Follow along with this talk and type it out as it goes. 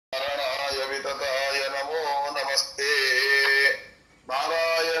ವಿತತಾಯ ನಮೋ ನಮಸ್ತೆ.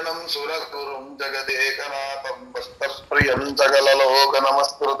 ನಾರಾಯಣಂ ಸುರಗುರುಂ ಜಗದೇಕನಾಥಂ ವಸ್ತಪ್ರಿಯಂ ಸಕಲಲೋಕ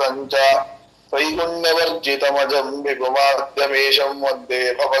ನಮಸ್ಕೃತಂ ಚ ವೈಗುಣ್ಯವರ್ಜಿತಮಜಂ ವಿಗುಮಾರ್ದ್ಯಮೇಶಂ ವಂದೇ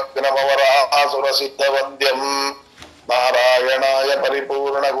ಭವಗ್ನಮವರಾಸುರಸಿದ್ಧವಂದ್ಯಂ. ನಾರಾಯಣಾಯ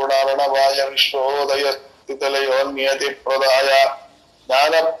ಪರಿಪೂರ್ಣ ಗುಣಾರ್ಣವಾಯ ವಿಶ್ವೋದಯ ಸ್ಥಿತಲಯೋನ್ಯತಿ ಪ್ರದಾಯ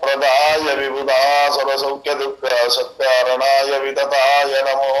ಜ್ಞಾನಪ್ರದಾಯ ವಿಬುಧಾಸುರ ಸೌಖ್ಯ ದುಃಖ ಸತ್ಕಾರಣಾಯ ವಿತತಾಯ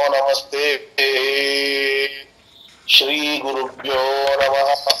ನಮೋ ನಮಸ್ತೆ. ಶ್ರೀ ಗುರುಭ್ಯೋ ನಮಃ.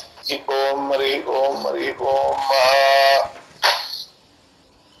 ಓಂ ಹರಿ ಓಂ ಹರಿ ಓಂ.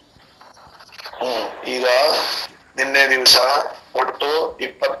 ಈಗ ನಿನ್ನೆ ದಿವಸ ಒಟ್ಟು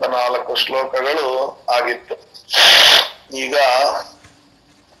 24 ಶ್ಲೋಕಗಳು ಆಗಿತ್ತು. ಈಗ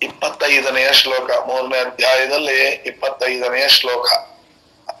 25ನೆಯ ಶ್ಲೋಕ, 3ನೇ ಅಧ್ಯಾಯದಲ್ಲಿ 25ನೆಯ ಶ್ಲೋಕ.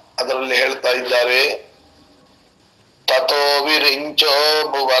 ಅದರಲ್ಲಿ ಹೇಳ್ತಾ ಇದ್ದಾರೆ, ತಥೋ ವಿರಿಂಚೋ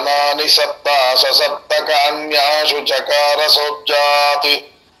ಭುವನಾನಿ ಸಪ್ತ ಸಸಪ್ತ ಕಾನ್ಯಾಶು ಚಕಾರ ಸೋಬ್ಜಾತಿ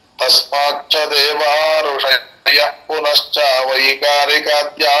ತಸ್ಮಾಚ್ಚ ದೇವಾರುಷಯ ಪುನಶ್ಚ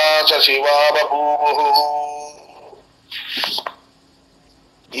ವೈಕಾರಿಕಾದ್ಯಾಶ ಶಿವಾ ಬಭೂವು.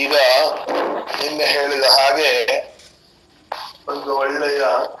 ಈಗ ನಿನ್ನೆ ಹೇಳಿದ ಹಾಗೆ ಒಂದು ಒಳ್ಳೆಯ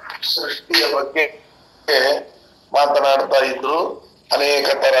ಸೃಷ್ಟಿಯ ಬಗ್ಗೆ ಮಾತನಾಡ್ತಾ ಇದ್ರು. ಅನೇಕ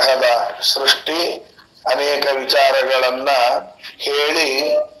ತರಹದ ಸೃಷ್ಟಿ, ಅನೇಕ ವಿಚಾರಗಳನ್ನ ಹೇಳಿ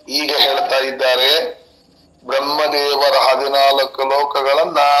ಈಗ ಹೇಳ್ತಾ ಇದ್ದಾರೆ. ಬ್ರಹ್ಮದೇವರ 14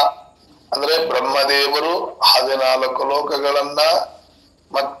 ಲೋಕಗಳನ್ನ, ಅಂದ್ರೆ ಬ್ರಹ್ಮದೇವರು 14 ಲೋಕಗಳನ್ನ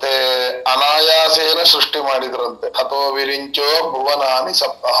ಮತ್ತೆ ಅನಾಯಾಸೇನ ಸೃಷ್ಟಿ ಮಾಡಿದ್ರಂತೆ. ಅಥೋ ವಿರಿಂಚೋ ಭುವನಾನಿ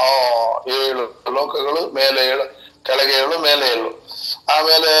ಸಪ್ತಃ, 7 ಲೋಕಗಳು, ಮೇಲೆ 7, ಕೆಳಗೆ 7, ಮೇಲೆ 7.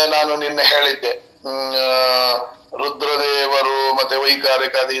 ಆಮೇಲೆ ನಾನು ನಿನ್ನೆ ಹೇಳಿದ್ದೆ, ರುದ್ರದೇವರು ಮತ್ತೆ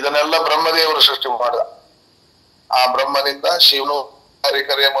ವೈಕಾರಿಕಾದಿ ಇದನ್ನೆಲ್ಲ ಬ್ರಹ್ಮದೇವರು ಸೃಷ್ಟಿ ಮಾಡಿದ. ಆ ಬ್ರಹ್ಮನಿಂದ ಶಿವನು,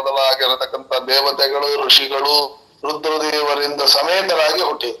 ವೈಕಾರಿಕರೇ ಮೊದಲಾಗಿರತಕ್ಕಂಥ ದೇವತೆಗಳು, ಋಷಿಗಳು ರುದ್ರದೇವರಿಂದ ಸಮೇತರಾಗಿ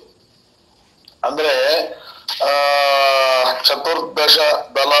ಹುಟ್ಟಿದ್ರು. ಅಂದ್ರೆ ಚತುರ್ದಶ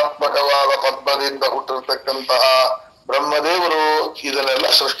ದಲಾತ್ಮಕವಾದ ಪದ್ಮದಿಂದ ಹುಟ್ಟಿರ್ತಕ್ಕಂತಹ ಬ್ರಹ್ಮದೇವರು ಇದನ್ನೆಲ್ಲ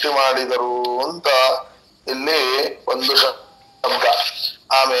ಸೃಷ್ಟಿ ಮಾಡಿದರು ಅಂತ ಇಲ್ಲಿ ಒಂದು ಶಬ್ದ.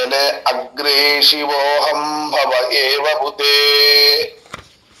 ಆಮೇಲೆ ಅಗ್ರೇ ಶಿವೋಹಂ ಭವ ಏವ ಬುಧೇ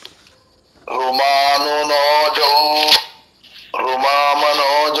ರುಮಾಮನೋಜೌ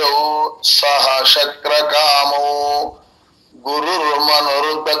ಸಹ ಶಕ್ರಕಾಮೋ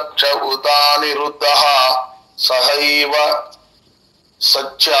ಗುರುರ್ಮನುರ್ದಕ್ಷ ಉತಾನಿರುದ್ಧ ಸಹೈವ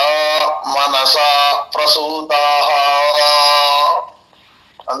ಸಚ್ಯಾ ಮನಸಾ ಪ್ರಸೂತಾ.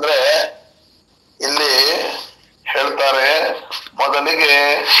 ಅಂದ್ರೆ ಇಲ್ಲಿ ಹೇಳ್ತಾರೆ, ಮೊದಲಿಗೆ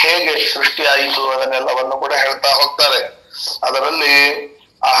ಹೇಗೆ ಸೃಷ್ಟಿ ಆಯಿತು ಅದನ್ನೆಲ್ಲವನ್ನು ಕೂಡ ಹೇಳ್ತಾ ಹೋಗ್ತಾರೆ. ಅದರಲ್ಲಿ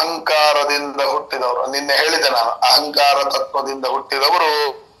ಅಹಂಕಾರದಿಂದ ಹುಟ್ಟಿದವರು, ನಿನ್ನೆ ಹೇಳಿದೆ ನಾನು, ಅಹಂಕಾರ ತತ್ವದಿಂದ ಹುಟ್ಟಿದವರು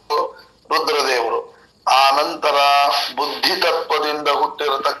ರುದ್ರದೇವರು. ಆ ನಂತರ ಬುದ್ಧಿ ತತ್ವದಿಂದ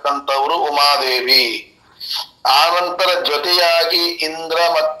ಹುಟ್ಟಿರತಕ್ಕಂಥವರು ಉಮಾದೇವಿ. ಆ ನಂತರ ಜೊತೆಯಾಗಿ ಇಂದ್ರ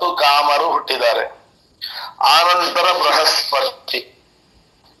ಮತ್ತು ಕಾಮರು ಹುಟ್ಟಿದ್ದಾರೆ. ಆ ನಂತರ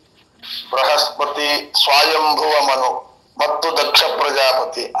ಬೃಹಸ್ಪತಿ ಸ್ವಯಂಭುವ ಮನು ಮತ್ತು ದಕ್ಷ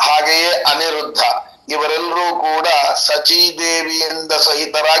ಪ್ರಜಾಪತಿ, ಹಾಗೆಯೇ ಅನಿರುದ್ಧ, ಇವರೆಲ್ಲರೂ ಕೂಡ ಸಚೀದೇವಿಯಿಂದ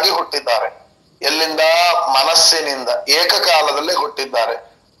ಸಹಿತರಾಗಿ ಹುಟ್ಟಿದ್ದಾರೆ. ಎಲ್ಲಿಂದ? ಮನಸ್ಸಿನಿಂದ ಏಕಕಾಲದಲ್ಲೇ ಹುಟ್ಟಿದ್ದಾರೆ.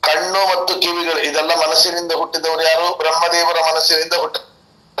 ಕಣ್ಣು ಮತ್ತು ಕಿವಿಗಳು ಇದೆಲ್ಲ ಮನಸ್ಸಿನಿಂದ ಹುಟ್ಟಿದವರು ಯಾರು? ಬ್ರಹ್ಮದೇವರ ಮನಸ್ಸಿನಿಂದ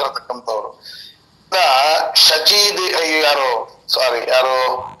ಹುಟ್ಟಿರತಕ್ಕಂಥವ್ರು. ಯಾರು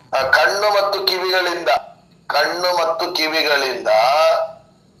ಕಣ್ಣು ಮತ್ತು ಕಿವಿಗಳಿಂದ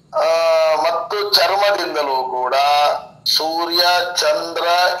ಮತ್ತು ಚರ್ಮದಿಂದಲೂ ಕೂಡ ಸೂರ್ಯ, ಚಂದ್ರ,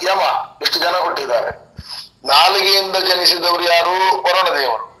 ಯಮ ಇಷ್ಟು ಜನ ಹುಟ್ಟಿದ್ದಾರೆ. ನಾಲಿಗೆಯಿಂದ ಜನಿಸಿದವರು ಯಾರು?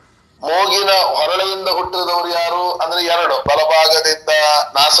 ವರುಣದೇವರು. ಮೂಗಿನ ಹೊರಳೆಯಿಂದ ಹುಟ್ಟಿದವರು ಯಾರು ಅಂದ್ರೆ 2, ಬಲಭಾಗದಿಂದ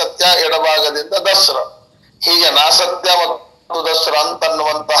ನಾಸತ್ಯ, ಎಡಭಾಗದಿಂದ ದಸ್ರ. ಹೀಗೆ ನಾಸತ್ಯ ಮತ್ತು ದಸ್ರ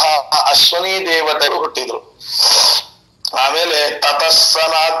ಅಂತನ್ನುವಂತಹ ಅಶ್ವನಿ ದೇವತೆಗಳು ಹುಟ್ಟಿದ್ರು. ಆಮೇಲೆ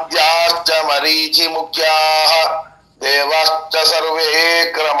ತತಸ್ಸನಾದ್ಯಾಶ್ಚ ಮರೀಚಿ ಮುಖ್ಯಾ ದೇವಾಶ್ಚ ಸರ್ವೇ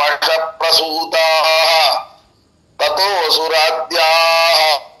ಕ್ರಮಶ ಪ್ರಸೂತಾ ತಥೋ ಸುರಾದ್ಯಾ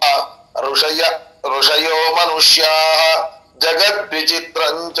ಋಷಯೋ ಮನುಷ್ಯಾ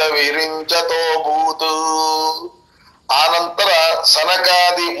ಜಗದ್ವಿಚಿತ್ರಂಚ ವಿರಿಂಚತೋ ಭೂತು. ಆನಂತರ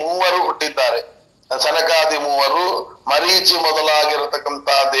ಸನಕಾದಿ 3 ಹುಟ್ಟಿದ್ದಾರೆ. ಸನಕಾದಿ 3 ಮರೀಚಿ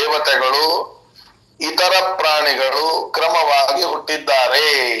ಮೊದಲಾಗಿರತಕ್ಕಂತಹ ದೇವತೆಗಳು, ಇತರ ಪ್ರಾಣಿಗಳು ಕ್ರಮವಾಗಿ ಹುಟ್ಟಿದ್ದಾರೆ.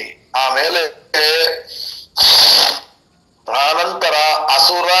 ಆಮೇಲೆ ಆನಂತರ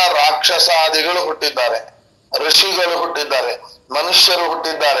ಅಸುರ ರಾಕ್ಷಸಾದಿಗಳು ಹುಟ್ಟಿದ್ದಾರೆ, ಋಷಿಗಳು ಹುಟ್ಟಿದ್ದಾರೆ, ಮನುಷ್ಯರು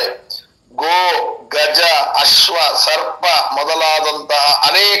ಹುಟ್ಟಿದ್ದಾರೆ. ಗೋ, ಗಜ, ಅಶ್ವ, ಸರ್ಪ ಮೊದಲಾದಂತಹ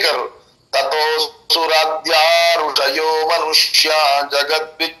ಅನೇಕರು. ತಥೋ ಸುರಾದ್ಯಾ ಋಷಯೋ ಮನುಷ್ಯ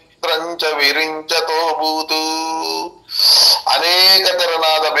ಜಗದ್ವಿತ್ರ ಸಹಸ್ರಂಚ ವಿರಿಂಚತೋ ಭೂತು. ಅನೇಕ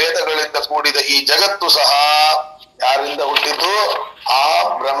ತೆರನಾದ ಭೇದಗಳಿಂದ ಕೂಡಿದ ಈ ಜಗತ್ತು ಸಹ ಯಾರಿಂದ ಹುಟ್ಟಿತು? ಆ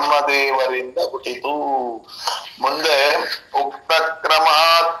ಬ್ರಹ್ಮದೇವರಿಂದ ಹುಟ್ಟಿತು. ಮುಂದೆ ಉಕ್ತ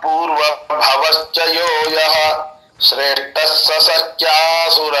ಕ್ರಮಾತ್ ಪೂರ್ವ ಭವಶ್ಚ ಯೋ ಯಃ ಶ್ರೇಷ್ಠ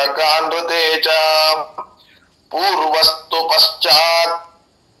ಸಖ್ಯಾಸುರ ಕಾನೃತೆ ಚ ಪೂರ್ವಸ್ತು ಪಶ್ಚಾತ್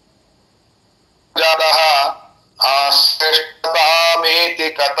ಜಾತಃ ಶ್ರೇಷ್ಠತಾಮೇತಿ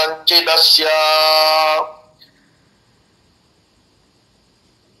ಕಥಂಚಿದಸ್ಯ.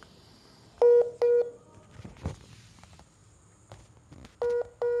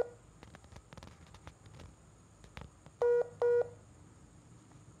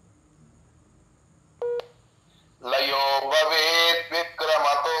 ಲಯೋ ಭವೇತ್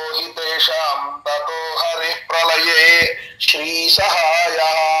ವಿಕ್ರಮತೋ ಹಿ ತೇಷಾಂ ತತೋ ಹರಿಃ ಪ್ರಳಯೇ ಶ್ರೀ ಸಹಾಯ.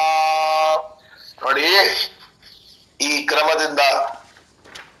 ನೋಡಿ, ಈ ಕ್ರಮದಿಂದ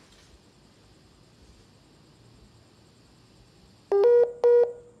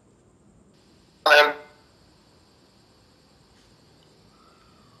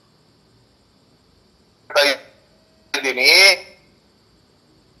ಇದ್ದೀನಿ.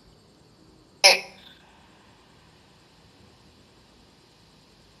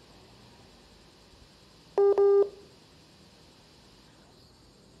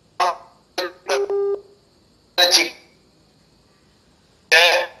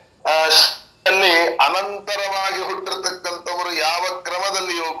 ಅನಂತರವಾಗಿ ಹುಟ್ಟಿರ್ತಕ್ಕಂಥವರು ಯಾವ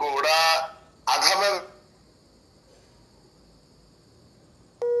ಕ್ರಮದಲ್ಲಿಯೂ ಕೂಡ ಅಧಮ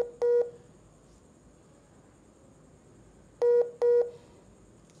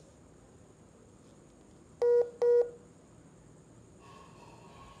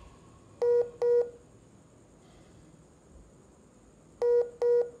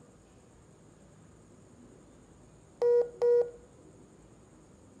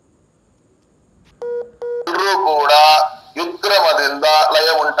ಕೂಡ ಯುಗ್ರಮದಿಂದ ಲಯ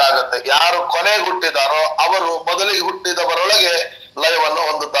ಉಂಟಾಗುತ್ತೆ. ಯಾರು ಕೊನೆಗೆ ಹುಟ್ಟಿದಾರೋ ಅವರು ಮೊದಲಿಗೆ ಹುಟ್ಟಿದವರೊಳಗೆ ಲಯವನ್ನು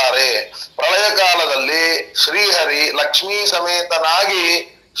ಹೊಂದುತ್ತಾರೆ. ಪ್ರಳಯ ಕಾಲದಲ್ಲಿ ಶ್ರೀಹರಿ ಲಕ್ಷ್ಮೀ ಸಮೇತನಾಗಿ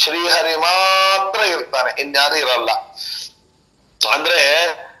ಶ್ರೀಹರಿ ಮಾತ್ರ ಇರ್ತಾನೆ, ಇನ್ಯಾರು ಇರಲ್ಲ. ಅಂದ್ರೆ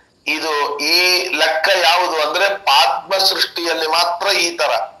ಇದು ಈ ಲೆಕ್ಕ ಯಾವುದು ಅಂದ್ರೆ ಪಾದ್ಮ ಸೃಷ್ಟಿಯಲ್ಲಿ ಮಾತ್ರ ಈ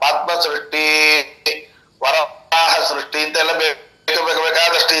ತರ ಪಾದ್ಮ ಸೃಷ್ಟಿ, ವರಾಹ ಸೃಷ್ಟಿ ಅಂತೆಲ್ಲ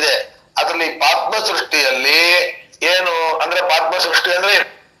ಬೇಕಾದಷ್ಟು ಇದೆ. ಅದರಲ್ಲಿ ಪಾದ್ಮ ಸೃಷ್ಟಿಯಲ್ಲಿ ಏನು ಅಂದ್ರೆ ಪಾದ್ಮ ಸೃಷ್ಟಿ ಅಂದ್ರೆ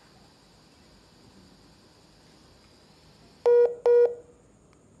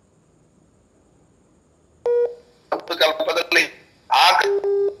ಕಲ್ಪದಲ್ಲಿ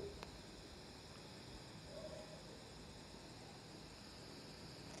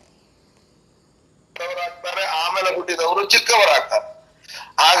ಆಗ್ತಾರೆ, ಆಮೇಲೆ ಹುಟ್ಟಿದವರು ಚಿಕ್ಕವರಾಗ್ತಾರೆ.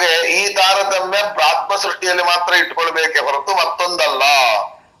 ಹಾಗೆ ಈ ತಾರತಮ್ಯ ಪಾದ್ಮ ಸೃಷ್ಟಿಯಲ್ಲಿ ಮಾತ್ರ ಇಟ್ಕೊಳ್ಬೇಕೆ ಹೊರತು ಮತ್ತೊಂದಲ್ಲ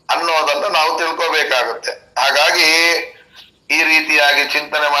ಅನ್ನೋದನ್ನು ನಾವು ತಿಳ್ಕೋಬೇಕಾಗುತ್ತೆ. ಹಾಗಾಗಿ ಈ ರೀತಿಯಾಗಿ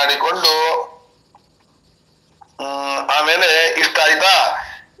ಚಿಂತನೆ ಮಾಡಿಕೊಂಡು ಆಮೇಲೆ ಇಷ್ಟ ಆಯ್ತಾ.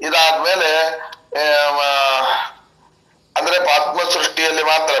 ಇದಾದ್ಮೇಲೆ ಅಂದ್ರೆ ಪಾದ್ಮ ಸೃಷ್ಟಿಯಲ್ಲಿ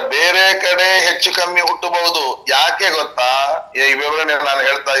ಮಾತ್ರ, ಬೇರೆ ಕಡೆ ಹೆಚ್ಚು ಕಮ್ಮಿ ಹುಟ್ಟಬಹುದು. ಯಾಕೆ ಗೊತ್ತಾ? ಈ ವಿವರಣೆ ನಾನು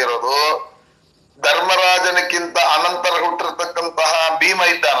ಹೇಳ್ತಾ ಇರೋದು, ಧರ್ಮರಾಜನಕ್ಕಿಂತ ಅನಂತರ ಹುಟ್ಟಿರ್ತಕ್ಕಂತಹ ಭೀಮ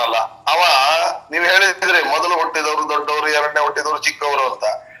ಇದ್ದಾನಲ್ಲ, ಅವ ನೀವ್ ಹೇಳಿದ್ರಿ ಮೊದಲು ಹುಟ್ಟಿದವರು ದೊಡ್ಡವರು, ಎರಡನೇ ಹುಟ್ಟಿದವರು ಚಿಕ್ಕವರು ಅಂತ.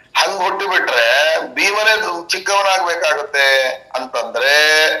 ಹಂಗ ಹುಟ್ಟಿಬಿಟ್ರೆ ಭೀಮನೇ ಚಿಕ್ಕವನಾಗ್ಬೇಕಾಗತ್ತೆ ಅಂತಂದ್ರೆ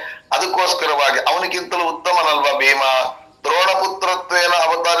ಅದಕ್ಕೋಸ್ಕರವಾಗಿ ಅವನಿಗಿಂತಲೂ ಉತ್ತಮನಲ್ವಾ ಭೀಮ. ದ್ರೋಣಪುತ್ರತ್ವೇನ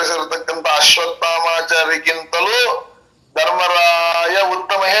ಅವತರಿಸಿರ್ತಕ್ಕಂಥ ಅಶ್ವತ್ಥಾಮಾಚಾರ್ಯಕ್ಕಿಂತಲೂ ಧರ್ಮರಾಯ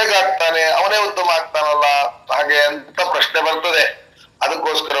ಉತ್ತಮ ಹೇಗಾಗ್ತಾನೆ? ಅವನೇ ಉತ್ತಮ ಆಗ್ತಾನಲ್ಲ. ಹಾಗೆ ಅಂತ ಪ್ರಶ್ನೆ ಬರ್ತದೆ.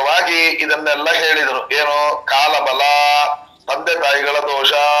 ಅದಕ್ಕೋಸ್ಕರವಾಗಿ ಇದನ್ನೆಲ್ಲ ಹೇಳಿದರು. ಏನು? ಕಾಲಬಲ, ತಂದೆ ತಾಯಿಗಳ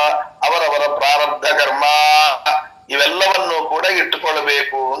ದೋಷ, ಅವರವರ ಪ್ರಾರಬ್ಧ ಕರ್ಮ, ಇವೆಲ್ಲವನ್ನು ಕೂಡ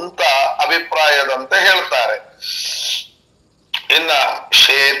ಇಟ್ಟುಕೊಳ್ಬೇಕು ಅಂತ ಅಭಿಪ್ರಾಯದಂತೆ ಹೇಳ್ತಾರೆ. ಇನ್ನ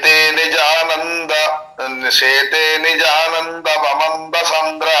ಶೇತೆ ನಿಜಾನಂದ ಮಮಂದ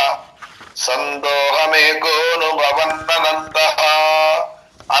ಸಂದ್ರ ಸಂದೋಹಮೇಕೋನುಭವನ್ನನಂತ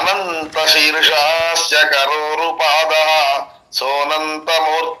ಅನಂತ ಶೀರ್ಷಾಸ್ಯ ಕರೋರುಪಾದ ಸೋನಂತ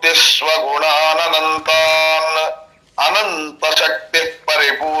ಮೂರ್ತಿಸ್ವಗುಣಾನಂತಾನ್ ಅನಂತ ಶಕ್ತಿ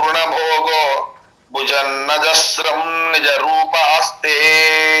ಪರಿಪೂರ್ಣ ಭೋಗೋ ಭುಜನ್ನಜಸ್ರಂ ನಿಜ ರೂಪಾಸ್ತೆ.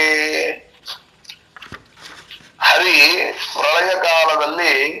 ಹರಿ ಪ್ರಳಯ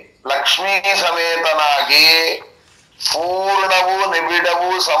ಕಾಲದಲ್ಲಿ ಲಕ್ಷ್ಮೀ ಸಮೇತನಾಗಿ ಪೂರ್ಣವೂ ನಿಬಿಡವೂ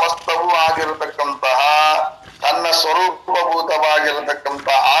ಸಮಸ್ತವೂ ಆಗಿರತಕ್ಕಂತಹ ತನ್ನ ಸ್ವರೂಪಭೂತವಾಗಿರತಕ್ಕಂಥ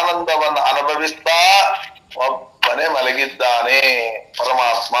ಆನಂದವನ್ನು ಅನುಭವಿಸ್ತಾ ಒಬ್ಬನೇ ಮಲಗಿದ್ದಾನೆ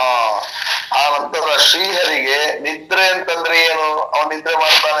ಪರಮಾತ್ಮ. ಆ ನಂತರ ಶ್ರೀಹರಿಗೆ ನಿದ್ರೆ ಅಂತಂದ್ರೆ ಏನು? ಅವನ್ ನಿದ್ರೆ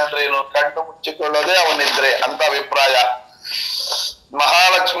ಮಾಡ್ತಾನೆ ಅಂದ್ರೆ ಏನು? ಕಣ್ಣು ಮುಚ್ಚಿಕೊಳ್ಳೋದೇ ಅವನ ನಿದ್ರೆ ಅಂತ ಅಭಿಪ್ರಾಯ.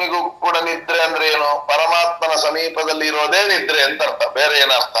 ಮಹಾಲಕ್ಷ್ಮಿಗೂ ಕೂಡ ನಿದ್ರೆ ಅಂದ್ರೆ ಏನು? ಪರಮಾತ್ಮನ ಸಮೀಪದಲ್ಲಿ ಇರೋದೇ ನಿದ್ರೆ ಅಂತ ಅರ್ಥ, ಬೇರೆ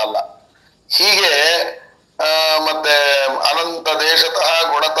ಏನು ಅರ್ಥ ಅಲ್ಲ. ಹೀಗೆ ಮತ್ತೆ ಅನಂತ ದೇಶತಃ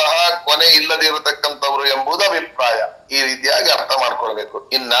ಗುಣತಃ ಕೊನೆ ಇಲ್ಲದಿರತಕ್ಕಂಥವ್ರು ಎಂಬುದು ಅಭಿಪ್ರಾಯ. ಈ ರೀತಿಯಾಗಿ ಅರ್ಥ ಮಾಡ್ಕೊಳ್ಬೇಕು.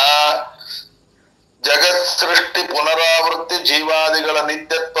 ಇನ್ನ ಜಗತ್ ಸೃಷ್ಟಿ ಪುನರಾವೃತ್ತಿ ಜೀವಾದಿಗಳ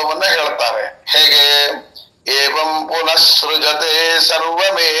ನಿತ್ಯತ್ವವನ್ನ ಹೇಳ್ತಾರೆ. ಹೇಗೆ? ಏವಂ ಪುನಃ ಸೃಜತೆ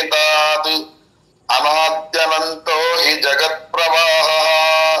ಸರ್ವಮೇತಾತ್ ಅನಾದ್ಯನಂತೋ ಹಿ ಜಗತ್ ಪ್ರವಾಹ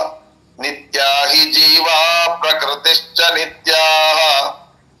ನಿತ್ಯಾ ಹಿ ಜೀವಾ ಪ್ರಕೃತಿಶ್ಚ ನಿತ್ಯಾ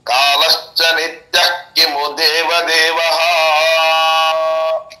ಕಾಲಶ್ಚ ನಿತ್ಯ ಕಿಮು ದೇವದೇವ.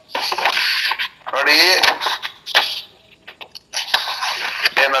 ನೋಡಿ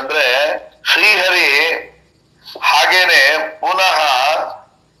ಏನಂದ್ರೆ ಶ್ರೀಹರಿ ಹಾಗೇನೆ ಪುನಃ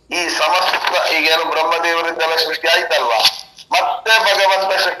ಈ ಸಮಸ್ತ ಈಗೇನು ಬ್ರಹ್ಮದೇವರಿಂದೆಲ್ಲ ಸೃಷ್ಟಿ ಆಯ್ತಲ್ವಾ, ಮತ್ತೆ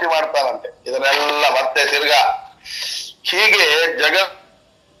ಭಗವಂತ ಸೃಷ್ಟಿ ಮಾಡ್ತಾನಂತೆ ಇದನ್ನೆಲ್ಲ ಮತ್ತೆ ತಿರ್ಗಾ. ಹೀಗೆ ಜಗತ್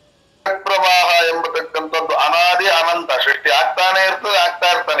ಪ್ರವಾಹ ಎಂಬತಕ್ಕಂಥದ್ದು ಅನಾದಿ ಅನಂತ ಸೃಷ್ಟಿ ಆಗ್ತಾನೆ ಇರ್ತದೆ, ಆಗ್ತಾ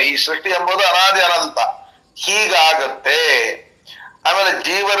ಇರ್ತಾನೆ. ಈ ಸೃಷ್ಟಿ ಎಂಬುದು ಅನಾದಿ ಅನಂತ, ಹೀಗಾಗತ್ತೆ. ಆಮೇಲೆ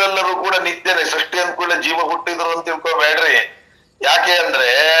ಜೀವರೆಲ್ಲರೂ ಕೂಡ ನಿತ್ಯನೇ. ಸೃಷ್ಟಿ ಅಂದ ಕೂಡ ಜೀವ ಹುಟ್ಟಿದ್ರು ಅಂತ ತಿಳ್ಕೊಬೇಡ್ರಿ. ಯಾಕೆ ಅಂದ್ರೆ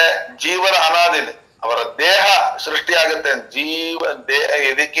ಜೀವನ ಅನಾದಿದೆ, ಅವರ ದೇಹ ಸೃಷ್ಟಿ ಆಗುತ್ತೆ.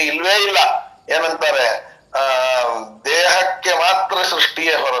 ಇದಕ್ಕೆ ಇಲ್ವೇ ಇಲ್ಲ. ಏನಂತಾರೆ, ದೇಹಕ್ಕೆ ಮಾತ್ರ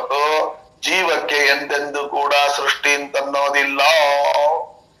ಸೃಷ್ಟಿಯೇ ಹೊರತು ಜೀವಕ್ಕೆ ಎಂದೆಂದು ಕೂಡ ಸೃಷ್ಟಿ ಅಂತನ್ನೋದಿಲ್ಲ.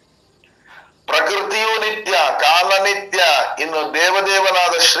 ಪ್ರಕೃತಿಯು ನಿತ್ಯ, ಕಾಲ ನಿತ್ಯ, ಇನ್ನು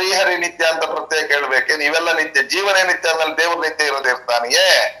ದೇವದೇವನಾದ ಶ್ರೀಹರಿ ನಿತ್ಯ ಅಂತ ಪ್ರತ್ಯೇಕ ಹೇಳ್ಬೇಕೆ? ನೀವೆಲ್ಲ ನಿತ್ಯ, ಜೀವನೇ ನಿತ್ಯ ಅಂದ್ಮೇಲೆ ದೇವರು ನಿತ್ಯ ಇರೋದಿರ್ತಾನೆಯೇ?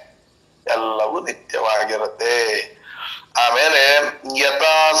 ಎಲ್ಲವೂ ನಿತ್ಯವಾಗಿರುತ್ತೆ. ಆಮೇಲೆ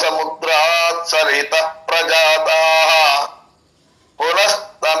ಯಥಾ ಸಮುದ್ರಾತ್ ಸರಿತ ಪ್ರಜಾತ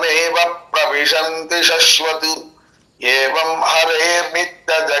ಪುನಸ್ತಮೇವ ಪ್ರವಿಶಂತಿ ಶಶ್ವತ್ ಏವಂ ಹರೇರ್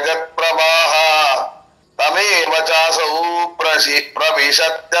ನಿತ್ಯ ಜಗತ್ ಪ್ರವಾಹ ತಮೇವ ಚಾಸೌ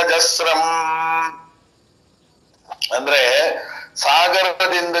ಪ್ರವಿಶತ್ಯಜಸ್ರಂ. ಅಂದ್ರೆ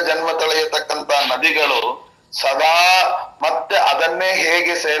ಸಾಗರದಿಂದ ಜನ್ಮ ತಳೆಯತಕ್ಕಂತ ನದಿಗಳು ಸದಾ ಮತ್ತೆ ಅದನ್ನೇ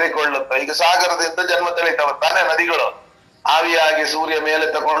ಹೇಗೆ ಸೇರಿಕೊಳ್ಳುತ್ತೆ? ಈಗ ಸಾಗರದಿಂದ ಜನ್ಮ ತಳಿತಾವ ತಾನೆ ನದಿಗಳು, ಆವಿಯಾಗಿ ಸೂರ್ಯ ಮೇಲೆ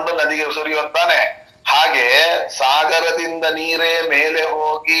ತಗೊಂಡು ನದಿಗೆ ಸುರಿಯುತ್ತಾನೆ. ಹಾಗೆ ಸಾಗರದಿಂದ ನೀರೇ ಮೇಲೆ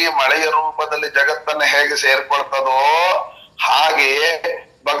ಹೋಗಿ ಮಳೆಯ ರೂಪದಲ್ಲಿ ಜಗತ್ತನ್ನ ಹೇಗೆ ಸೇರ್ಕೊಳ್ತದೋ ಹಾಗೆಯೇ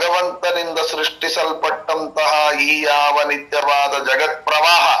ಭಗವಂತನಿಂದ ಸೃಷ್ಟಿಸಲ್ಪಟ್ಟಂತಹ ಈ ಯಾವ ನಿತ್ಯವಾದ ಜಗತ್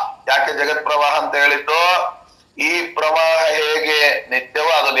ಪ್ರವಾಹ. ಯಾಕೆ ಜಗತ್ ಪ್ರವಾಹ ಅಂತ ಹೇಳಿದ್ದು? ಈ ಪ್ರವಾಹ ಹೇಗೆ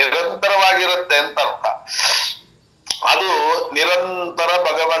ನಿತ್ಯವೋ ಅದು ನಿರಂತರವಾಗಿರುತ್ತೆ ಅಂತ ಅರ್ಥ. ಅದು ನಿರಂತರ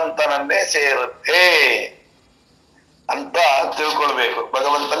ಭಗವಂತನನ್ನೇ ಸೇರುತ್ತೆ ಅಂತ ತಿಳ್ಕೊಳ್ಬೇಕು.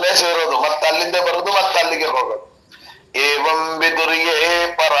 ಭಗವಂತನೇ ಸೇರೋದು, ಮತ್ತೆ ಅಲ್ಲಿಂದ ಬರೋದು, ಮತ್ತೆ ಅಲ್ಲಿಗೆ ಹೋಗೋದು. ಏವಂ ವಿದುರ್ಯೇ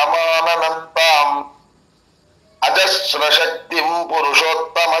ಪರಮಾನಂತಾಂ ಅಜಸ್ರ ಶಕ್ತಿಂ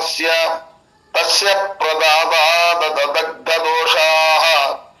ಪುರುಷೋತ್ತಮಸ್ಯ ತಸ್ಯ ಪ್ರದಾದಾದ ದಗ್ಧ ದೋಷಾಃ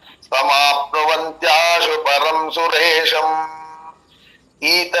ಸಮಾಪ್ನುವಂತ್ಯಾಶು ಪರಂ ಸುರೇಶಂ.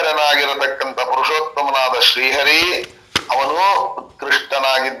 ಈತರನಾಗಿರತಕ್ಕಂಥ ಪುರುಷೋತ್ತಮನಾದ ಶ್ರೀಹರಿ ಅವನು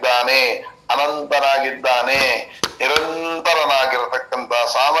ಉತ್ಕೃಷ್ಟನಾಗಿದ್ದಾನೆ, ಅನಂತನಾಗಿದ್ದಾನೆ. ನಿರಂತರನಾಗಿರತಕ್ಕಂಥ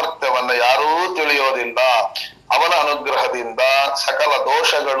ಸಾಮರ್ಥ್ಯವನ್ನ ಯಾರೂ ತಿಳಿಯೋದಿಲ್ಲ. ಅವನ ಅನುಗ್ರಹದಿಂದ ಸಕಲ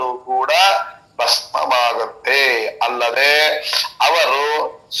ದೋಷಗಳು ಕೂಡ ಭಸ್ಮವಾಗುತ್ತೆ. ಅಲ್ಲದೆ ಅವರು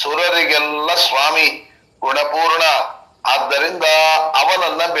ಸುರರಿಗೆಲ್ಲ ಸ್ವಾಮಿ, ಗುಣಪೂರ್ಣ. ಆದ್ದರಿಂದ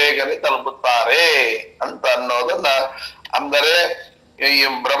ಅವನನ್ನ ಬೇಗನೆ ತಲುಪುತ್ತಾರೆ ಅಂತ ಅನ್ನೋದನ್ನ, ಅಂದರೆ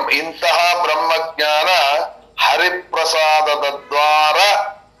ಇಂತಹ ಬ್ರಹ್ಮಜ್ಞಾನ ಹರಿಪ್ರಸಾದದ ದ್ವಾರ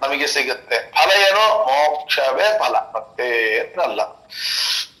ನಮಗೆ ಸಿಗುತ್ತೆ. ಫಲ ಏನು? ಮೋಕ್ಷವೇ ಫಲ, ಮತ್ತೆ ಅಲ್ಲ.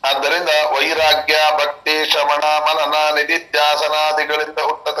 ಆದ್ದರಿಂದ ವೈರಾಗ್ಯ, ಭಕ್ತಿ, ಶ್ರವಣ, ಮನನ, ನಿಧಿಧ್ಯಾಸನಾದಿಗಳಿಂದ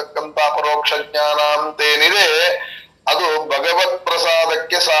ಹುಟ್ಟತಕ್ಕಂತ ಪರೋಕ್ಷ ಜ್ಞಾನ ಅಂತೇನಿದೆ ಅದು ಭಗವತ್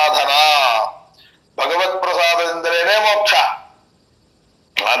ಪ್ರಸಾದಕ್ಕೆ ಸಾಧನ. ಭಗವತ್ ಪ್ರಸಾದದಿಂದಲೇ ಮೋಕ್ಷ.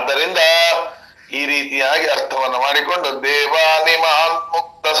 ಆದ್ದರಿಂದ ಈ ರೀತಿಯಾಗಿ ಅರ್ಥವನ್ನು ಮಾಡಿಕೊಂಡು ದೇವಾನಿಮಾನ್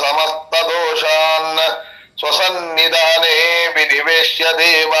ಮುಕ್ತ ಸಮಸ್ತ ದೋಷಾನ್ ಸ್ವಸನ್ನಿಧಾನೇ ವಿನಿವೇಶ್ಯ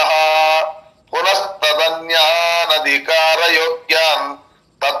ದೇವ ಪುನಸ್ತದನ್ಯಾನಧಿಕಾರ ಯೋಗ್ಯಾನ್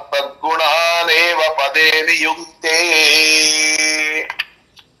ತತ್ತದ್ಗುಣಾನೇವ ಪದೇ ನಿಯುಕ್ತೇ.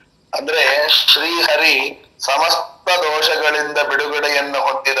 ಅಂದ್ರೆ ಶ್ರೀಹರಿ ಸಮಸ್ತ ದೋಷಗಳಿಂದ ಬಿಡುಗಡೆಯನ್ನು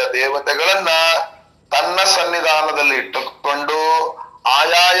ಹೊಂದಿದ ದೇವತೆಗಳನ್ನ ತನ್ನ ಸನ್ನಿಧಾನದಲ್ಲಿ ಇಟ್ಟುಕೊಂಡು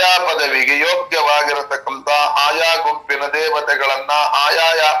ಆಯಾಯ ಪದವಿಗೆ ಯೋಗ್ಯವಾಗಿರತಕ್ಕಂತ ಆಯಾ ಗುಂಪಿನ ದೇವತೆಗಳನ್ನ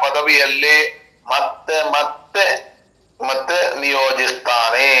ಆಯಾಯ ಪದವಿಯಲ್ಲಿ ಮತ್ತೆ ಮತ್ತೆ ಮತ್ತೆ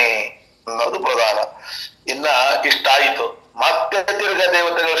ನಿಯೋಜಿಸ್ತಾನೆ ಅನ್ನೋದು ಪ್ರಧಾನ. ಇನ್ನ ಇಷ್ಟಾಯಿತು. ಮತ್ತೆ ತಿರ್ಗ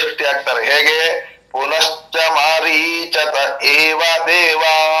ದೇವತೆಗಳು ಸೃಷ್ಟಿ ಆಗ್ತಾರೆ. ಹೇಗೆ? ಪುನಶ್ಚ ಮಾರೀಚತ ಏವ ದೇವ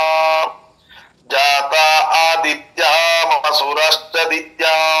ಜಾತ ಆದಿತ್ಯಾಂ ಅಸುರಶ್ಚ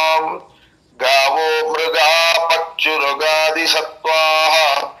ದಿತ್ಯಾಂ ಗಾವೋ ಮೃಗಾ ಪಕ್ಷ ಚುರುಗಾದಿ ಸತ್ವಾಹ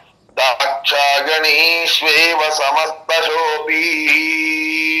ದಾಕ್ಷಾಗಣೀಶ್ವೇವ ಸಮಸ್ತ ಶೋಭಿ.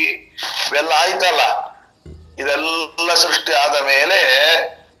 ಇವೆಲ್ಲ ಆಯ್ತಲ್ಲ. ಇದೆಲ್ಲ ಸೃಷ್ಟಿ ಆದ ಮೇಲೆ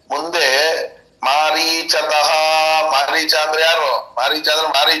ಮುಂದೆ ಮಾರೀಚತಃ, ಮಾರೀಚ ಅಂದ್ರೆ ಯಾರು? ಮಾರೀಚ ಅಂದ್ರೆ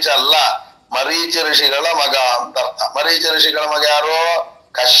ಮಾರೀಚ ಅಲ್ಲ, ಮರೀಚ ಋಷಿಗಳ ಮಗ ಅಂತ ಅರ್ಥ. ಮರೀಚ ಋಷಿಗಳ ಮಗ ಯಾರು?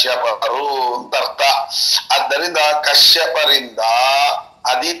 ಕಶ್ಯಪರು ಅಂತ ಅರ್ಥ. ಆದ್ದರಿಂದ ಕಶ್ಯಪರಿಂದ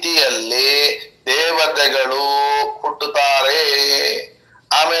ಅದಿತಿಯಲ್ಲಿ ದೇವತೆಗಳು ಹುಟ್ಟುತ್ತಾರೆ.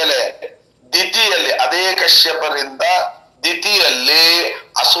 ಆಮೇಲೆ ದಿತಿಯಲ್ಲಿ ಅದೇ ಕಶ್ಯಪರಿಂದ ದಿತಿಯಲ್ಲಿ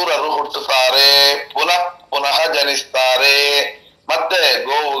ಅಸುರರು ಹುಟ್ಟುತ್ತಾರೆ, ಪುನಃ ಪುನಃ ಜನಿಸ್ತಾರೆ. ಮತ್ತೆ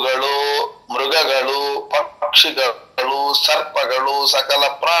ಗೋವುಗಳು, ಮೃಗಗಳು, ಪಕ್ಷಿಗಳು, ಸರ್ಪಗಳು, ಸಕಲ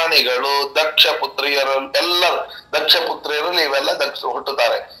ಪ್ರಾಣಿಗಳು, ದಕ್ಷ ಪುತ್ರಿಯರು ಎಲ್ಲರೂ, ದಕ್ಷ ಪುತ್ರಿಯರಲ್ಲಿ ಇವೆಲ್ಲ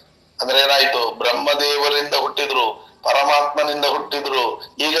ಹುಟ್ಟುತ್ತಾರೆ. ಅಂದ್ರೆ ಏನಾಯ್ತು? ಬ್ರಹ್ಮದೇವರಿಂದ ಹುಟ್ಟಿದ್ರು, ಪರಮಾತ್ಮನಿಂದ ಹುಟ್ಟಿದ್ರು,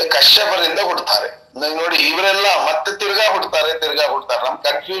 ಈಗ ಕಶ್ಯಪರಿಂದ ಹುಟ್ಟುತ್ತಾರೆ. ನೋಡಿ, ಇವರೆಲ್ಲ ಮತ್ತೆ ತಿರ್ಗಾ ಹುಡ್ತಾರೆ. ನಮ್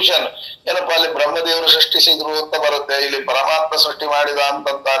ಕನ್ಫ್ಯೂಷನ್ ಏನಪ್ಪಾ, ಅಲ್ಲಿ ಬ್ರಹ್ಮದೇವರು ಸೃಷ್ಟಿಸಿದ್ರು ಅಂತ ಬರುತ್ತೆ, ಇಲ್ಲಿ ಪರಮಾತ್ಮ ಸೃಷ್ಟಿ ಮಾಡಿದ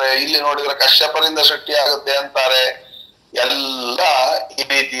ಅಂತಂತಾರೆ, ಇಲ್ಲಿ ನೋಡಿದ್ರೆ ಕಶ್ಯಪರಿಂದ ಸೃಷ್ಟಿ ಆಗುತ್ತೆ ಅಂತಾರೆ. ಎಲ್ಲ ಈ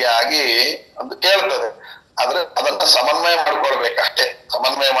ರೀತಿಯಾಗಿ ಒಂದು ಕೇಳ್ತದೆ. ಆದ್ರೆ ಅದನ್ನ ಸಮನ್ವಯ ಮಾಡ್ಕೊಳ್ಬೇಕಷ್ಟೇ.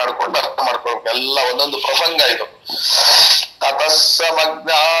 ಸಮನ್ವಯ ಮಾಡ್ಕೊಂಡು ಅರ್ಥ ಮಾಡ್ಕೊಳ್ಬೇಕು. ಎಲ್ಲ ಒಂದೊಂದು ಪ್ರಸಂಗ ಇದು.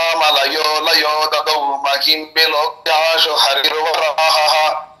 ತತಸ್ಸಮಜ್ಞಾಮಲಯೋ ಲಯೋ ದದೌ ಮಹಿಂಬಿಲೋಕ್ಯಾಶು ಹರಿರ್ವರಾಹ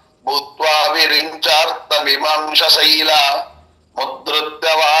ಭೂತ್ವಾ ವಿರಿಂಚಾರ್ಥ ಮೀಮಾಂಸ ಶೈಲ ಮುದ್ರುತ್ಯ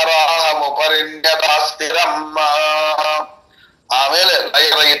ವಾರಾಹಮುಪರಿಣ್ಯತಾಸ್ತಿರಮ್ಮ. ಆಮೇಲೆ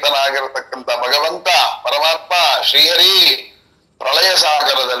ಲಯರಹಿತನಾಗಿರತಕ್ಕಂಥ ಭಗವಂತ ಪರಮಾತ್ಮ ಶ್ರೀಹರಿ ಪ್ರಳಯ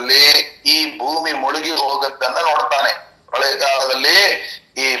ಸಾಗರದಲ್ಲಿ ಈ ಭೂಮಿ ಮುಳುಗಿ ಹೋಗದ್ದನ್ನ ನೋಡ್ತಾನೆ. ಪ್ರಳಯ ಕಾಲದಲ್ಲಿ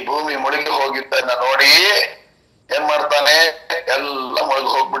ಈ ಭೂಮಿ ಮುಳುಗಿ ಹೋಗಿದ್ದನ್ನ ನೋಡಿ ಏನ್ ಮಾಡ್ತಾನೆ? ಎಲ್ಲ ಮುಳುಗಿ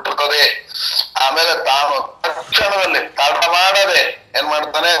ಹೋಗ್ಬಿಟ್ಟಿರ್ತದೆ. ಆಮೇಲೆ ತಾನು ತಕ್ಷಣದಲ್ಲಿ ತಡ ಮಾಡದೆ ಏನ್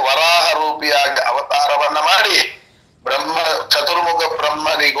ಮಾಡ್ತಾನೆ? ವರಾಹ ರೂಪಿಯಾಗಿ ಅವತಾರವನ್ನ ಮಾಡಿ ಚತುರ್ಮುಖ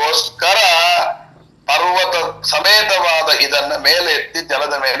ಬ್ರಹ್ಮನಿಗೋಸ್ಕರ ಪರ್ವತ ಸಮೇತವಾದ ಇದನ್ನ ಮೇಲೆ ಎತ್ತಿ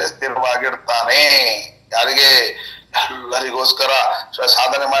ಜಲದ ಮೇಲೆ ಸ್ಥಿರವಾಗಿಡ್ತಾನೆ. ಯಾರಿಗೆ? ಎಲ್ಲರಿಗೋಸ್ಕರ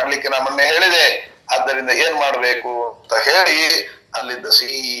ಸಾಧನೆ ಮಾಡ್ಲಿಕ್ಕೆ ನಮ್ಮನ್ನೇ ಹೇಳಿದೆ. ಆದ್ದರಿಂದ ಏನ್ ಮಾಡ್ಬೇಕು ಅಂತ ಹೇಳಿ ಅಲ್ಲಿಂದ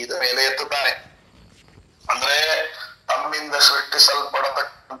ಸೀದ ಮೇಲೆ ಎತ್ತುತ್ತಾನೆ. ಅಂದ್ರೆ ತಮ್ಮಿಂದ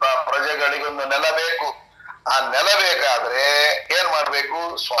ಸೃಷ್ಟಿಸಲ್ಪಡತಕ್ಕಂತ ಪ್ರಜೆಗಳಿಗೊಂದು ನೆಲ ಬೇಕು. ಆ ನೆಲ ಬೇಕಾದ್ರೆ ಏನ್ ಮಾಡ್ಬೇಕು?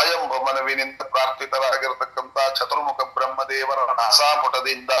 ಸ್ವಯಂ ಮನವಿನಿಂದ ಪ್ರಾರ್ಥಿತರಾಗಿರ್ತಕ್ಕಂಥ ಚತುರ್ಮುಖ ಬ್ರಹ್ಮದೇವರ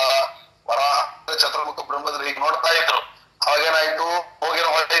ನಾಸಾಪುಟದಿಂದ ವರಾಹ ಚತುರ್ಮುಖ ಬ್ರಹ್ಮದೇವರು ಈಗ ನೋಡ್ತಾ ಇದ್ರು. ಅವಾಗೇನಾಯ್ತು? ಮೂಗಿನ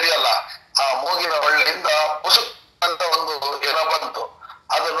ಹೊಳ್ಳೆ ಇದೆಯಲ್ಲ, ಆ ಮೂಗಿನ ಹೊಳ್ಳೆಯಿಂದ ಪುಸುಕ್ ಅಂತ ಒಂದು ಏನ ಬಂತು.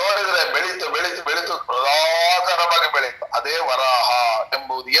 ಅದು ನೋಡಿದ್ರೆ ಬೆಳೀತು ಬೆಳೀತು ಬೆಳೀತು ಪ್ರಧಾಕರವಾಗಿ ಬೆಳೀತು. ಅದೇ ವರಾಹ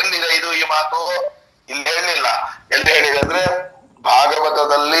ಎಂಬುದು. ಎಲ್ಲಿದೆ ಇದು? ಈ ಮಾತು ಇಲ್ಲಿ ಹೇಳಿಲ್ಲ. ಎಲ್ಲಿ ಹೇಳಿದೆ ಅಂದ್ರೆ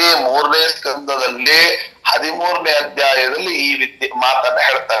ಭಾಗವತದಲ್ಲಿ 3ನೇ ಸ್ಕಂದದಲ್ಲಿ 13ನೇ ಅಧ್ಯಾಯದಲ್ಲಿ ಈ ಮಾತನ್ನ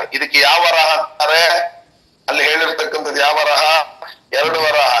ಹೇಳ್ತಾರೆ. ಇದಕ್ಕೆ ಯಾವ ವರಾಹ ಅಂತಾರೆ? ಅಲ್ಲಿ ಹೇಳಿರ್ತಕ್ಕಂಥದ್ದು ಯಾವ ವರಾಹ? 2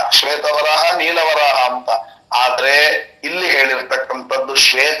 ವರಾಹ, ಶ್ವೇತವರಾಹ, ನೀಲವರಾಹ ಅಂತ. ಆದ್ರೆ ಇಲ್ಲಿ ಹೇಳಿರ್ತಕ್ಕಂಥದ್ದು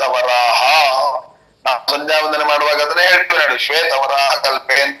ಶ್ವೇತವರಾಹ. ನಾವು ಸಂಧ್ಯಾವಂದನೆ ಮಾಡುವಾಗ ಅದನ್ನೇ ಹೇಳ್ತೇವೆ ನೋಡಿ, ಶ್ವೇತವರಾಹ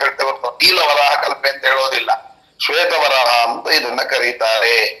ಕಲ್ಪೆ ಅಂತ ಹೇಳ್ತೇವೆ, ನೀಲವರಾಹ ಕಲ್ಪೆ ಅಂತ ಹೇಳೋದಿಲ್ಲ. ಶ್ವೇತವರಾಹ ಅಂತ ಇದನ್ನ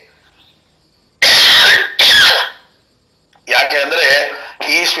ಕರೀತಾರೆ. ಯಾಕೆ ಅಂದ್ರೆ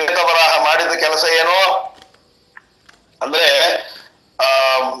ಈ ಶ್ವೇತವರಾಹ ಮಾಡಿದ ಕೆಲಸ ಏನು ಅಂದ್ರೆ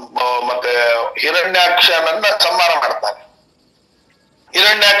ಮತ್ತೆ ಹಿರಣ್ಯಾಕ್ಷನನ್ನ ಸಂಹಾರ ಮಾಡ್ತಾನೆ.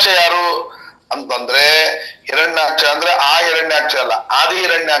 ಹಿರಣ್ಯಾಕ್ಷ ಯಾರು ಅಂತಂದ್ರೆ, ಹಿರಣ್ಯಾಕ್ಷ ಅಂದ್ರೆ ಆ ಹಿರಣ್ಯಾಕ್ಷ ಅಲ್ಲ, ಆದಿ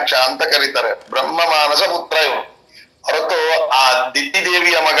ಹಿರಣ್ಯಾಕ್ಷ ಅಂತ ಕರೀತಾರೆ. ಬ್ರಹ್ಮ ಮಾನಸ ಪುತ್ರ ಇವನು, ಹೊರತು ಆ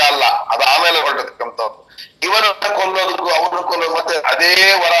ದಿತಿದೇವಿಯ ಮಗ ಅಲ್ಲ. ಅದು ಆಮೇಲೆ ಹೊರಟತಕ್ಕಂಥವ್ರು. ಇವನನ್ನ ಕೊಲ್ಲೋದಕ್ಕೂ ಅವನು ಕೊಲ್ಲೋದು ಮತ್ತೆ ಅದೇ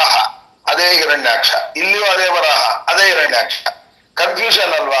ವರಾಹ, ಅದೇ ಹಿರಣ್ಯಾಕ್ಷ. ಇಲ್ಲಿಯೂ ಅದೇ ವರಾಹ, ಅದೇ ಹಿರಣ್ಯಾಕ್ಷ.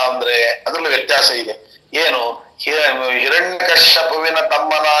 ಕನ್ಫ್ಯೂಷನ್ ಅಲ್ವಾ? ಅಂದ್ರೆ ಅದ್ರಲ್ಲಿ ವ್ಯತ್ಯಾಸ ಇದೆ. ಏನು? ಹಿರಣ್ಯಕಶ್ಯಪುವಿನ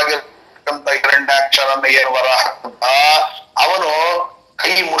ತಮ್ಮನಾಗಿರ್ತಕ್ಕಂಥ ಹಿರಣ್ಯಾಕ್ಷರನ್ನ ಏನು ವರಾಹ ಅಂತ ಅವನು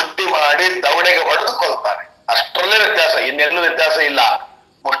ಕೈ ಮುಷ್ಟಿ ಮಾಡಿ ದವಡೆಗೆ ಹೊಡೆದುಕೊಳ್ತಾನೆ. ಅಷ್ಟರಲ್ಲೇ ವ್ಯತ್ಯಾಸ, ಇನ್ನೆಲ್ಲೂ ವ್ಯತ್ಯಾಸ ಇಲ್ಲ.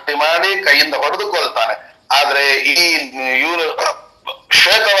 ಮುಷ್ಟಿ ಮಾಡಿ ಕೈಯಿಂದ ಹೊಡೆದುಕೊಳ್ತಾನೆ. ಆದ್ರೆ ಈ ಇವನು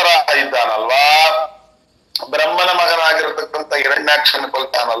ಶ್ವೇತವರಾಹ ಇದ್ದಾನಲ್ವಾ, ಬ್ರಹ್ಮನ ಮಗನಾಗಿರತಕ್ಕಂಥ ಹಿರಣ್ಯಾಕ್ಷನ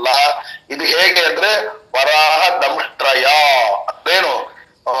ಕೊಲ್ತಾನಲ್ಲ. ಇದು ಹೇಗೆ ಅಂದ್ರೆ ವರಾಹ ದಂಷ್ಟ್ರಯ ಅಂದ್ರೇನು?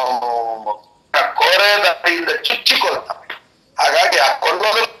 ಕೋರೆ ದಾರಿಯಿಂದ ಚುಚ್ಚಿಕೊಳ್ತಾನೆ. ಹಾಗಾಗಿ ಆ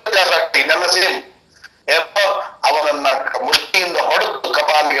ಕೊಲ್ಲೋದು ವ್ಯತ್ಯಾಸ ಆಗ್ತದೆ, ಇನ್ನೆಲ್ಲ ಸೇಮ್. ಏನೋ ಅವನನ್ನ ಮುಷ್ಟಿಯಿಂದ ಹೊಡೆದು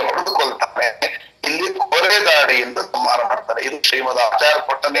ಕಪಾಲಿಗೆ ಹೊಡೆದುಕೊಳ್ತಾನೆ. ಇಲ್ಲಿ ಕೋರೆ ದಾಡಿಯಿಂದ ಸಂಹಾರ ಮಾಡ್ತಾನೆ. ಇದು ಶ್ರೀಮದ್ ಆಚಾರ್ಯ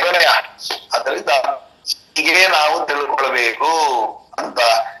ಕೊಟ್ಟ ನಿರ್ಣಯ. ಅದರಿಂದ ಹೀಗೆ ನಾವು ತಿಳ್ಕೊಳ್ಬೇಕು ಅಂತ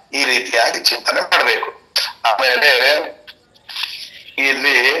ಈ ರೀತಿಯಾಗಿ ಚಿಂತನೆ ಮಾಡಬೇಕು. ಆಮೇಲೆ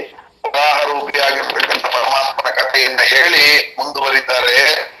ಇಲ್ಲಿ ವರಾಹ ರೂಪಿಯಾಗಿರ್ತಕ್ಕಂಥ ಪರಮಾತ್ಮನ ಕಥೆಯಿಂದ ಹೇಳಿ ಮುಂದುವರಿತಾರೆ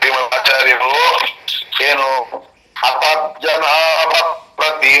ಶ್ರೀಮದ್ ಆಚಾರ್ಯರು. ಏನು? ಅಪಜ್ಜನಾಭ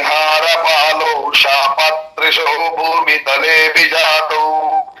ಪ್ರತಿಹಾರ ಪಾಲೋ ಶಾಪತ್ರ ತ್ರಿಶೋ ಭೂಮಿ ತಲೆ ಬಿಜಾತೌ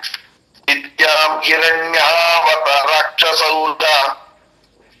ವಿದ್ಯಾಂ ಹಿರಣ್ಯಾವತ ರಾಕ್ಷಸೌ ಚ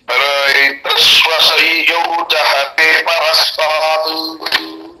ರೈತ್ರಶ್ವಸೈಯೌ ಚ ಹತೆ ಪರಸ್ತಾತ್.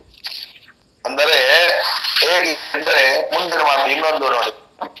 ಅಂದರೆ ಹೇಗೆ ಅಂದರೆ ಮುಂದಿನ ಮಾತು ಇನ್ನೊಂದು ನೋಡಿ.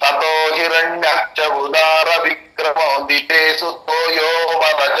 ತಥೋ ಹಿರಣ್ಯಾಕ್ಷ ಉದಾರ ವಿಕ್ರಮೋ ದಿತೆ ಸುತೋ ಯೋ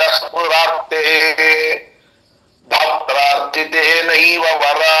ವರಜಸ್ಪುರಾರ್ತೆ ಧಾತ್ರಾರ್ಚಿತೇನೈವ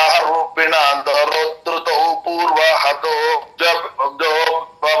ವರಾಹ ರೂಪಿಣ ದರೋದ್ರುತೌ ಪೂರ್ವ ಹತೋ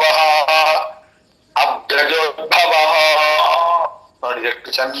ಅಬ್ಜೋದ್ಭವ. ನೋಡಿ ಎಷ್ಟು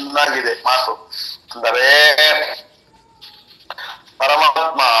ಚೆನ್ನಾಗಿದೆ ಮಾತು. ಅಂದರೆ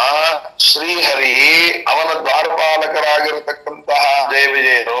ಪರಮಾತ್ಮ ಶ್ರೀಹರಿ ಅವನ ದ್ವಾರಪಾಲಕರಾಗಿರತಕ್ಕಂತಹ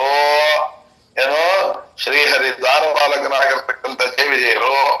ಜಯವಿಜಯರು ಏನೋ ಶ್ರೀಹರಿ ದ್ವಾರಪಾಲಕರಾಗಿರ್ತಕ್ಕಂಥ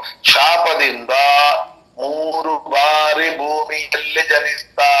ಜಯವಿಜಯರು ಶಾಪದಿಂದ 3 ಬಾರಿ ಭೂಮಿಯಲ್ಲಿ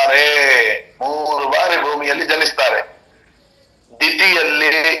ಜನಿಸ್ತಾರೆ. 3 ಬಾರಿ ಭೂಮಿಯಲ್ಲಿ ಜನಿಸ್ತಾರೆ. ದಿತಿಯಲ್ಲಿ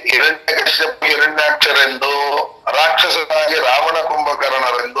ಹಿರಣ್ಯಕಶ್ಯಪ ಹಿರಣ್ಯಾಕ್ಷರೆಂದು, ರಾಕ್ಷಸರಾಗಿ ರಾವಣ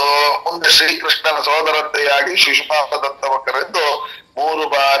ಕುಂಭಕರ್ಣರೆಂದು, ಮುಂದೆ ಶ್ರೀಕೃಷ್ಣನ ಸೋದರತೆಯಾಗಿ ಶಿಶುಪಾಲ ದತ್ತವಕರೆಂದು 3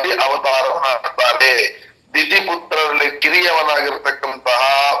 ಬಾರಿ ಅವತಾರವನ್ನು ಮಾಡ್ತಾರೆ. ದಿತಿ ಪುತ್ರರಲ್ಲಿ ಕಿರಿಯವನಾಗಿರ್ತಕ್ಕಂತಹ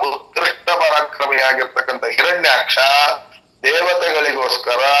ಉತ್ಕೃಷ್ಟ ಪರಾಕ್ರಮಿಯಾಗಿರ್ತಕ್ಕಂಥ ಹಿರಣ್ಯಾಕ್ಷ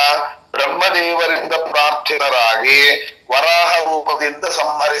ದೇವತೆಗಳಿಗೋಸ್ಕರ ಬ್ರಹ್ಮದೇವರಿಂದ ಪ್ರಾರ್ಥಿತರಾಗಿ ವರಾಹ ರೂಪದಿಂದ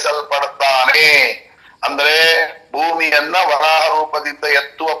ಸಂಹರಿಸಲ್ಪಡುತ್ತಾನೆ. ಅಂದ್ರೆ ಭೂಮಿಯನ್ನ ವರಾಹ ರೂಪದಿಂದ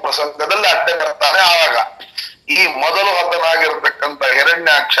ಎತ್ತುವ ಪ್ರಸಂಗದಲ್ಲಿ ಅಡ್ಡ ಬರ್ತಾನೆ. ಆವಾಗ ಈ ಮೊದಲು ಹತನಾಗಿರ್ತಕ್ಕಂಥ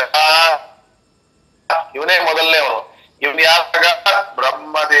ಹಿರಣ್ಯಾಕ್ಷ ಇವನೇ ಮೊದಲನೇವನು. ಇವನ್ ಯಾರ ಮಗ?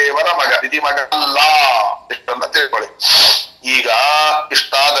 ಬ್ರಹ್ಮದೇವರ ಮಗ, ದಿತಿ ಮಗ ಅಲ್ಲ. ಇಷ್ಟನ್ನ ತಿಳ್ಕೊಳ್ಳಿ. ಈಗ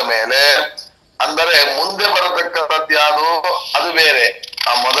ಇಷ್ಟಾದ ಮೇಲೆ ಅಂದರೆ ಮುಂದೆ ಬರತಕ್ಕಂಥದ್ದು ಯಾವುದು ಅದು ಬೇರೆ,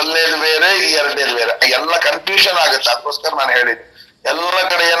 ಆ ಮೊದಲನೇದು ಬೇರೆ, ಈ ಎರಡನೇದು ಬೇರೆ. ಎಲ್ಲ ಕನ್ಫ್ಯೂಷನ್ ಆಗುತ್ತೆ. ಅದಕ್ಕೋಸ್ಕರ ನಾನು ಹೇಳಿದ್ದು ಎಲ್ಲ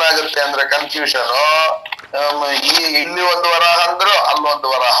ಕಡೆ ಏನಾಗುತ್ತೆ ಅಂದ್ರೆ ಕನ್ಫ್ಯೂಷನ್. ಇಲ್ಲಿ ಒಂದು ವರಾಹ ಅಂದ್ರು, ಅಲ್ಲೊಂದು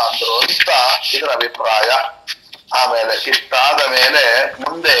ವರಾಹ ಅಂದ್ರು ಅಂತ ಇದರ ಅಭಿಪ್ರಾಯ. ಆಮೇಲೆ ಇಷ್ಟಾದ ಮೇಲೆ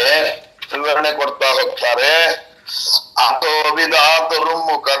ಮುಂದೆ ವಿವರಣೆ ಕೊಡ್ತಾ ಹೋಗ್ತಾರೆ. ಅತೋ ವಿಧಾತುರು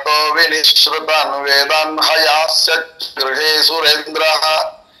ಮುಖತೋ ವಿನಿಶ್ರುತಾನ್ ವೇದಾನ್ ಹಯಾಸ್ಯ ಗೃಹೇ ಸುರೇಂದ್ರ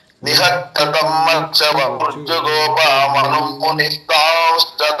ನಿಹತ್ತಂ ಮತ್ಸವ ಮೃತ್ಯುಗೋಪ ಮನುಂ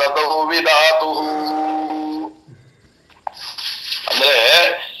ಮುನಿಸ್ತಾಂಶ್ಚ ತತೋ ವಿಧಾತು. ಅಂದ್ರೆ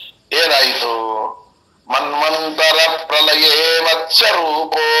ಏನಾಯಿತು? ಮನ್ವಂತರ ಪ್ರಳಯೇ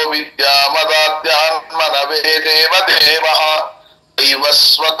ಮತ್ಸ್ಯರೂಪೋ ವಿದ್ಯಾಮದಾತ್ಯಾನ್ಮನವೇ ದೇವದೇವ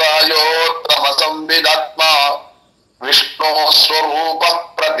ದೈವಸ್ವತಾಯೋತ್ತಮ ಸಂವಿದಾತ್ಮ ವಿಷ್ಣು ಸ್ವರೂಪ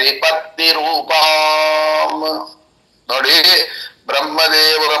ಪ್ರತಿಪತ್ತಿ ರೂಪ. ನೋಡಿ,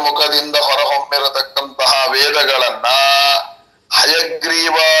 ಬ್ರಹ್ಮದೇವರ ಮುಖದಿಂದ ಹೊರಹೊಮ್ಮಿರತಕ್ಕಂತಹ ವೇದಗಳನ್ನ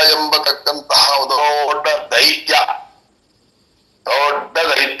ಹಯಗ್ರೀವ ಎಂಬತಕ್ಕಂತಹ ದೊಡ್ಡ ದೈತ್ಯ, ದೊಡ್ಡ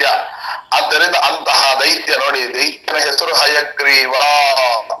ದೈತ್ಯ. ಆದ್ದರಿಂದ ಅಂತಹ ದೈತ್ಯ ನೋಡಿ, ದೈತ್ಯನ ಹೆಸರು ಹಯಗ್ರೀವ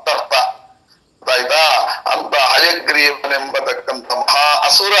ಅಂತ ಅರ್ಥ ಆಯ್ತಾ. ಅಂತ ಹಯಗ್ರೀವನೆಂಬತಕ್ಕಂಥ ಮಹಾ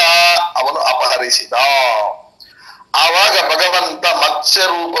ಅಸುರ ಅವನು ಅಪಹರಿಸಿದ. ಆವಾಗ ಭಗವಂತ ಮತ್ಸ್ಯ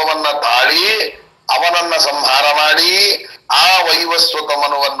ರೂಪವನ್ನ ತಾಳಿ ಅವನನ್ನ ಸಂಹಾರ ಮಾಡಿ ಆ ವೈವಸ್ವತ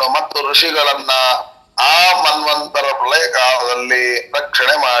ಮನುವನ್ನು ಮತ್ತು ಋಷಿಗಳನ್ನ ಆ ಮನ್ವಂತರ ಪ್ರಳಯ ಕಾಲದಲ್ಲಿ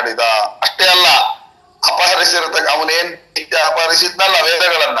ರಕ್ಷಣೆ ಮಾಡಿದ. ಅಷ್ಟೇ ಅಲ್ಲ, ಅವನೇನ್ ಅಪಹರಿಸಿದ್ನಲ್ಲ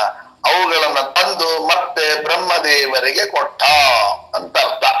ವೇದಗಳನ್ನ, ಅವುಗಳನ್ನ ತಂದು ಮತ್ತೆ ಬ್ರಹ್ಮದೇವರಿಗೆ ಕೊಟ್ಟ ಅಂತ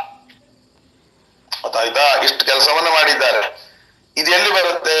ಅರ್ಥ. ಗೊತ್ತಾಯ್ತಾ? ಇಷ್ಟು ಕೆಲಸವನ್ನ ಮಾಡಿದ್ದಾರೆ. ಇದೆಲ್ಲಿ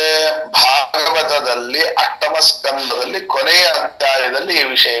ಬರುತ್ತೆ? ಭಾಗವತದಲ್ಲಿ ಅಷ್ಟಮ ಸ್ಕಂದದಲ್ಲಿ ಕೊನೆಯ ಅಧ್ಯಾಯದಲ್ಲಿ ಈ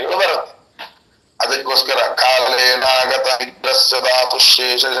ವಿಷಯಗಳು ಬರುತ್ತೆ. ಅದಕ್ಕೋಸ್ಕರ ಕಾಲೇನಾಗತ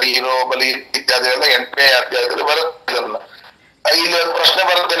ನಿಗ್ರಸ್ಯದಾತುಶೇಷ ಶರೀರೋ ಬಲಿ ಇತ್ಯಾದಿಗಳೆಲ್ಲ 8ನೇ ಅಧ್ಯಾಯದಲ್ಲಿ ಬರುತ್ತೆ. ಇಲ್ಲಿ ಒಂದು ಪ್ರಶ್ನೆ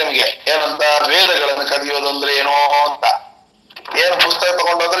ಬರುತ್ತೆ ನಿಮ್ಗೆ, ಏನಂತ? ವೇದಗಳನ್ನು ಕದಿಯೋದು ಅಂದ್ರೆ ಏನೋ ಅಂತ. ಏನು ಪುಸ್ತಕ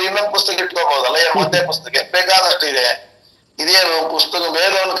ತಗೊಂಡೋದ್ರೆ ಇನ್ನೊಂದು ಪುಸ್ತಕ ಇಟ್ಕೋಬಹುದಲ್ಲ, ಏನು ಒಂದೇ ಪುಸ್ತಕ ಬೇಕಾದಷ್ಟು ಇದೆ. ಇದೇನು ಪುಸ್ತಕ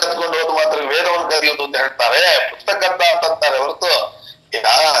ವೇದವನ್ನು ಕದ್ಕೊಂಡು ಹೋದ್ ಮಾತ್ರ ವೇದವನ್ನು ಕದಿಯೋದು ಅಂತ ಹೇಳ್ತಾರೆ, ಪುಸ್ತಕ ಅಂತಾರೆ ಹೊರತು. ಈಗ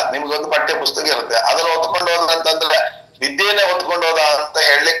ನಿಮ್ಗೊಂದು ಪಠ್ಯ ಪುಸ್ತಕ ಇರುತ್ತೆ, ಅದನ್ನ ಹೊತ್ಕೊಂಡು ಹೋದಂತಂದ್ರೆ ವಿದ್ಯೆನೇ ಹೊತ್ಕೊಂಡು ಹೋದ ಅಂತ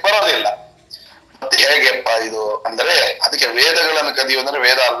ಹೇಳಲಿಕ್ಕೆ ಬರೋದಿಲ್ಲ. ಮತ್ತೆ ಹೇಗೆಪ್ಪ ಇದು ಅಂದ್ರೆ, ಅದಕ್ಕೆ ವೇದಗಳನ್ನು ಕದಿಯೋದಂದ್ರೆ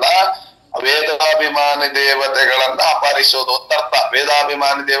ವೇದ ಅಲ್ಲ, ವೇದಾಭಿಮಾನಿ ದೇವತೆಗಳನ್ನ ಅಪಹರಿಸೋದು ಅಂತ ಅರ್ಥ.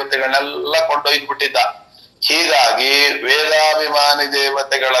 ವೇದಾಭಿಮಾನಿ ದೇವತೆಗಳನ್ನೆಲ್ಲ ಕೊಂಡೊಯ್ದ್ಬಿಟ್ಟಿದ್ದ. ಹೀಗಾಗಿ ವೇದಾಭಿಮಾನಿ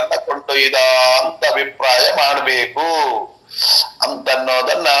ದೇವತೆಗಳನ್ನ ಕೊಂಡೊಯ್ದ ಅಂತ ಅಭಿಪ್ರಾಯ ಮಾಡಬೇಕು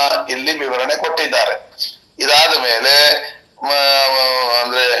ಅಂತನ್ನೋದನ್ನ ಇಲ್ಲಿ ವಿವರಣೆ ಕೊಟ್ಟಿದ್ದಾರೆ. ಇದಾದ ಮೇಲೆ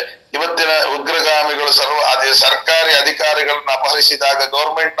ಅಂದ್ರೆ ಇವತ್ತಿನ ಉಗ್ರಗಾಮಿಗಳು ಅದೇ ಸರ್ಕಾರಿ ಅಧಿಕಾರಿಗಳನ್ನ ಅಪಹರಿಸಿದಾಗ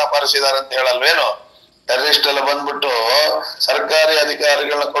ಗೌರ್ಮೆಂಟ್ ನ ಅಪಹರಿಸಿದಾರೆ ಅಂತ ಹೇಳಲ್ವೇನು? ಟೆರರಿಸ್ಟ್ ಎಲ್ಲ ಬಂದ್ಬಿಟ್ಟು ಸರ್ಕಾರಿ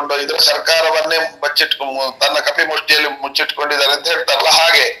ಅಧಿಕಾರಿಗಳನ್ನ ಕೊಂಡೊಯ್ದ್ರೆ ಸರ್ಕಾರವನ್ನೇ ತನ್ನ ಕಪಿ ಮುಷ್ಟಿಯಲ್ಲಿ ಮುಚ್ಚಿಟ್ಕೊಂಡಿದ್ದಾರೆ ಅಂತ ಹೇಳ್ತಾರಲ್ಲ,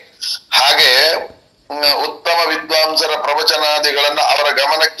 ಹಾಗೆ ಉತ್ತಮ ವಿದ್ವಾಂಸರ ಪ್ರವಚನಾದಿಗಳನ್ನ ಅವರ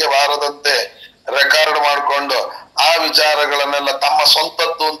ಗಮನಕ್ಕೆ ಬಾರದಂತೆ ರೆಕಾರ್ಡ್ ಮಾಡ್ಕೊಂಡು ಆ ವಿಚಾರಗಳನ್ನೆಲ್ಲ ತಮ್ಮ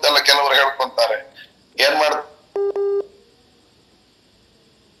ಸ್ವಂತದ್ದು ಅಂತೆಲ್ಲ ಕೆಲವರು ಹೇಳ್ಕೊಂತಾರೆ. ಏನ್ ಮಾಡ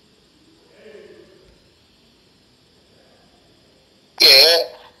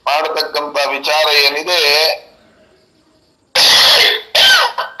ಮಾಡತಕ್ಕಂತ ವಿಚಾರ ಏನಿದೆ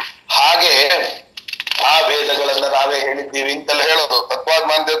ಹಾಗೆ ಆ ವೇದಗಳನ್ನ ನಾವೇ ಹೇಳಿದ್ದೀವಿ ಅಂತೆಲ್ಲ ಹೇಳೋದು,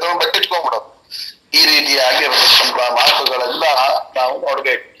 ತತ್ವಾತ್ಮಾನ ಬಟ್ಟಿಟ್ಕೊಂಡ್ಬಿಡೋದು. ಈ ರೀತಿಯಾಗಿ ಮಾತುಗಳೆಲ್ಲ ನಾವು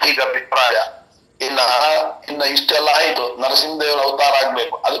ನೋಡ್ಬೇಕು. ಈಗ ಅಭಿಪ್ರಾಯ ಇನ್ನ ಇಷ್ಟೆಲ್ಲ ಆಯ್ತು, ನರಸಿಂಹದೇವರ ಅವತಾರ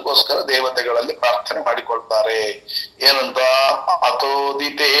ಆಗ್ಬೇಕು, ಅದಕ್ಕೋಸ್ಕರ ದೇವತೆಗಳಲ್ಲಿ ಪ್ರಾರ್ಥನೆ ಮಾಡಿಕೊಳ್ತಾರೆ. ಏನಂತ,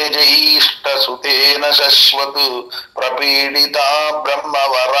 ಅತೋದಿತೇಜೈಷ್ಟ ಸುತೇನ ಶಶ್ವತ್ ಪ್ರಪೀಡಿತ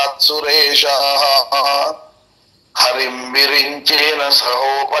ಬ್ರಹ್ಮವರಾತ್ ಸುರೇಶ ಹರಿಂ ವಿರಿಂಚೇನ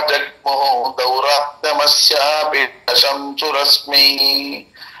ಸಹೋಪಜಗ್ಮೋ ದೌರಾತ್ಮಸ್ಯಾಪಿ ಶಂಸುರಸ್ಮೈ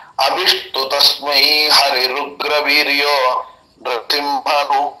ಅಭಿಷ್ಟು ತಸ್ಮೈ ಹರಿರುಗ್ರವೀರ್ಯೋ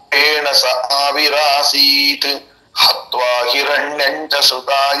ನೃಸಿಂಹರೂಪೇಣ ಸ ಆವಿರಾಸೀತ್ ಹತ್ವಾ ಹಿರಣ್ಯಂಚ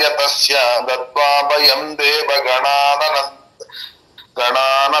ಸುತಾಯ ತಸ್ಯ ದತ್ವಾ ಭಯಂ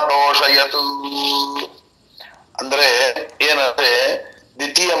ಗಣಾನತೋಷಯತು. ಅಂದ್ರೆ ಏನಂದ್ರೆ,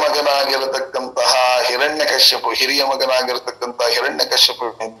 ದ್ವಿತೀಯ ಮಗನಾಗಿರತಕ್ಕಂತಹ ಹಿರಣ್ಯಕಶ್ಯಪು, ಹಿರಿಯ ಮಗನಾಗಿರತಕ್ಕಂತಹ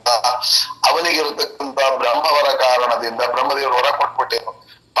ಹಿರಣ್ಯಕಶ್ಯಪುವಿನಿಂದ ಅವನಿಗಿರತಕ್ಕಂತ ಬ್ರಹ್ಮವರ ಕಾರಣದಿಂದ ಬ್ರಹ್ಮದೇವರು ಹೊರ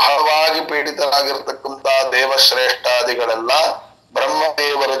ಕೊಟ್ಬಿಟ್ಟೇನು. ಬಹಳವಾಗಿ ಪೀಡಿತರಾಗಿರ್ತಕ್ಕಂತ ದೇವಶ್ರೇಷ್ಠಾದಿಗಳೆಲ್ಲ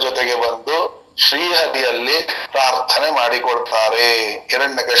ಬ್ರಹ್ಮದೇವರ ಜೊತೆಗೆ ಬಂದು ಶ್ರೀಹರಿಯಲ್ಲಿ ಪ್ರಾರ್ಥನೆ ಮಾಡಿಕೊಡ್ತಾರೆ.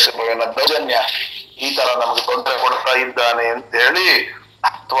 ಹಿರಣ್ಯಕಶ್ಯಪುವಿನ ದೌರ್ಜನ್ಯ ಈ ತರ ನಮಗೆ ತೊಂದರೆ ಕೊಡ್ತಾ ಇದ್ದಾನೆ ಅಂತ ಹೇಳಿ,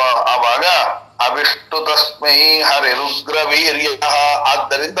 ಅಥವಾ ಆವಾಗ ಅವಿಷ್ಟು ತಸ್ಮೈ ಹರಿರುಗ್ರವೀರ್ಯ,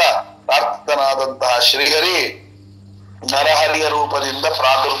 ಆದ್ದರಿಂದ ಪ್ರಾರ್ಥನಾದಂತಹ ಶ್ರೀಹರಿ ನರಹರಿಯ ರೂಪದಿಂದ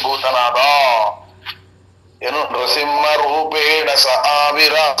ಪ್ರಾದುರ್ಭೂತನಾದ. ಏನು, ನೃಸಿಂಹ ರೂಪೇಣ ಸ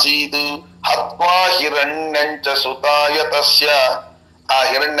ಆವಿರಾಸೀದ್ ಹತ್ವಾ ಹಿರಣ್ಯಂಚ ಸುತಾಯ ತಸ್ಯ, ಆ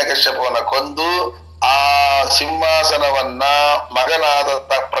ಹಿರಣ್ಯಕಶ್ಯಪವನ್ನ ಕೊಂದು ಆ ಸಿಂಹಾಸನವನ್ನ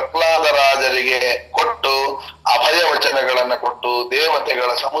ಮಗನಾದಂತ ಪ್ರಹ್ಲಾದ ರಾಜರಿಗೆ ಕೊಟ್ಟು ಅಭಯ ವಚನಗಳನ್ನ ಕೊಟ್ಟು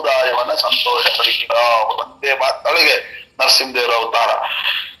ದೇವತೆಗಳ ಸಮುದಾಯವನ್ನ ಸಂತೋಷಪಡಿಸಿದ. ಒಂದೇ ಮಾತೊಳಗೆ ನರಸಿಂಹದೇವರ ಅವತಾರ.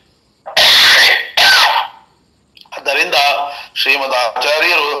 ಆದ್ದರಿಂದ ಶ್ರೀಮದ್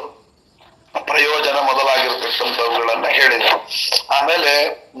ಆಚಾರ್ಯರು ಪ್ರಯೋಜನ ಮೊದಲಾಗಿರ್ತಕ್ಕಂಥವುಗಳನ್ನ ಹೇಳಿದ್ರು.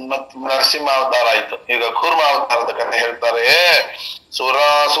 ಆಮೇಲೆ ನರಸಿಂಹ ಅವತಾರ ಆಯ್ತು. ಈಗ ಕೂರ್ಮ ಅವತಾರದ ಕಥೆ ಹೇಳ್ತಾರೆ.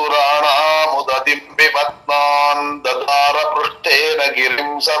 ಸುರಾಸುರಾಣಾಮುದದಿಂ ಪದ್ಮಾನ್ ದದಾರ ಪೃಷ್ಠೇನ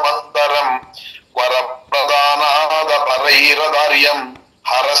ಗಿರಿಂ ಸಮಂತರಂ ವರ ಪ್ರದಾನಾದ ಪರೈರದಾರ್ಯಂ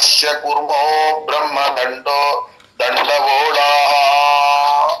ಹರಸ್ಯ ಕುರ್ಮೋ ಬ್ರಹ್ಮ ದಂಡವೋಡಾಹ.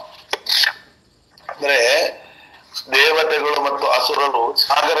 ಅಂದ್ರೆ ದೇವತೆಗಳು ಮತ್ತು ಅಸುರರು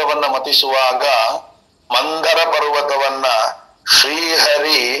ಸಾಗರವನ್ನ ಮತಿಸುವಾಗ ಮಂದರ ಪರ್ವತವನ್ನ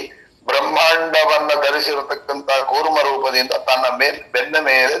ಶ್ರೀಹರಿ ಬ್ರಹ್ಮಾಂಡವನ್ನ ಧರಿಸಿರತಕ್ಕಂತ ಕೂರ್ಮ ರೂಪದಿಂದ ತನ್ನ ಬೆನ್ನ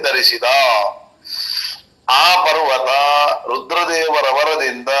ಮೇಲೆ ಧರಿಸಿದ. ಆ ಪರ್ವತ ರುದ್ರದೇವರ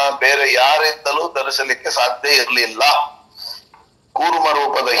ವರದಿಂದ ಬೇರೆ ಯಾರಿಂದಲೂ ಧರಿಸಲಿಕ್ಕೆ ಸಾಧ್ಯ ಇರಲಿಲ್ಲ. ಕೂರ್ಮ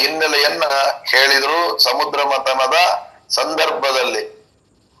ರೂಪದ ಹಿನ್ನೆಲೆಯನ್ನ ಹೇಳಿದ್ರು ಸಮುದ್ರ ಮಥನದ ಸಂದರ್ಭದಲ್ಲಿ.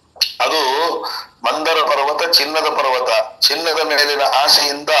 ಅದು ಮಂದರ ಪರ್ವತ ಚಿನ್ನದ ಪರ್ವತ, ಚಿನ್ನದ ಮೇಲಿನ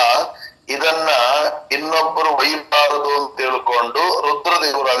ಆಸೆಯಿಂದ ಇದನ್ನ ಇನ್ನೊಬ್ಬರು ಒಯ್ಯಬಾರದು ಅಂತ ತಿಳ್ಕೊಂಡು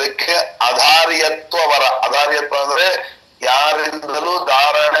ರುದ್ರದೇವರು ಅದಕ್ಕೆ ಅಧಾರ್ಯತ್ವ ಅಂದ್ರೆ ಯಾರಿಂದಲೂ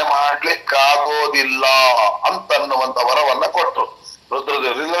ಧಾರಣೆ ಮಾಡ್ಲಿಕ್ಕಾಗೋದಿಲ್ಲ ಅಂತನ್ನುವಂತ ವರವನ್ನ ಕೊಟ್ರು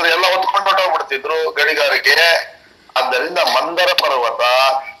ರುದ್ರದೇವರು. ಇಲ್ಲದ್ರೆ ಎಲ್ಲ ಹೊತ್ಕೊಂಡು ಹೊಟ್ಟೋಗ್ಬಿಡ್ತಿದ್ರು ಗಣಿಗಾರಿಕೆ. ಆದ್ದರಿಂದ ಮಂದರ ಪರ್ವತ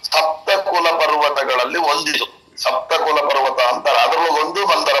ಸಪ್ತಕುಲ ಪರ್ವತಗಳಲ್ಲಿ ಒಂದಿದು. ಸಪ್ತಕುಲ ಪರ್ವತ ಅಂತಾರೆ, ಅದರೊಳಗೆ ಒಂದು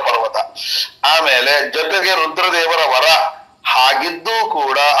ಮಂದರ ಪರ್ವತ. ಆಮೇಲೆ ಜೊತೆಗೆ ರುದ್ರದೇವರ ವರ ಹಾಗಿದ್ದೂ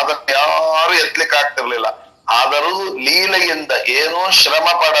ಕೂಡ ಅದನ್ನ ಯಾರು ಎತ್ತಲಿಕ್ಕೆ ಆಗ್ತಿರ್ಲಿಲ್ಲ. ಆದರೂ ಲೀಲೆಯಿಂದ ಏನೂ ಶ್ರಮ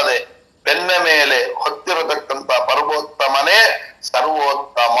ಪಡದೆ ಬೆನ್ನ ಮೇಲೆ ಹೊತ್ತಿರತಕ್ಕಂತ ಪರಮೋತ್ತಮನೇ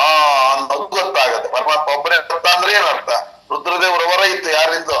ಸರ್ವೋತ್ತಮ ಅನ್ನೋದು ಗೊತ್ತಾಗತ್ತೆ. ಪರಮಾತ್ಮ ಒಬ್ಬನೇ ಅರ್ಥ ಅಂದ್ರೆ ಏನರ್ಥ? ರುದ್ರದೇವರ ವರ ಇತ್ತು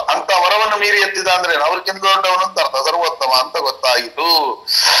ಯಾರಿಂದು, ಅಂತ ವರವನ್ನು ಮೀರಿ ಎತ್ತಿದ ಅಂದ್ರೆ ಅವ್ರಿಗಿಂತ ದೊಡ್ಡವನು ಅಂತ ಅರ್ಥ, ಸರ್ವೋತ್ತಮ ಅಂತ ಗೊತ್ತಾಯಿತು.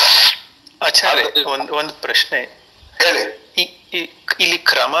 ಆಚಾರ್ಯ, ಒಂದು ಪ್ರಶ್ನೆ ಹೇಳಿ. ಇಲ್ಲಿ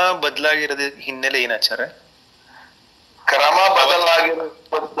ಕ್ರಮ ಬದಲಾಗಿರೋದ ಹಿನ್ನೆಲೆ ಏನ್ ಆಚಾರ್ಯ? ಕ್ರಮ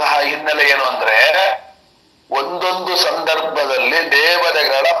ಬದಲಾಗಿರುವಂತಹ ಹಿನ್ನೆಲೆ ಏನು ಅಂದ್ರೆ, ಒಂದೊಂದು ಸಂದರ್ಭದಲ್ಲಿ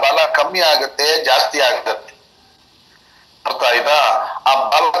ದೇವತೆಗಳ ಬಲ ಕಮ್ಮಿ ಆಗುತ್ತೆ, ಜಾಸ್ತಿ ಆಗುತ್ತೆ. ಅರ್ಥ ಆಯ್ತಾ? ಆ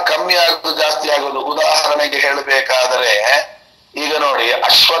ಬಲ ಕಮ್ಮಿ ಆಗೋದು ಜಾಸ್ತಿ ಆಗೋದು ಉದಾಹರಣೆಗೆ ಹೇಳಬೇಕಾದರೆ, ಈಗ ನೋಡಿ,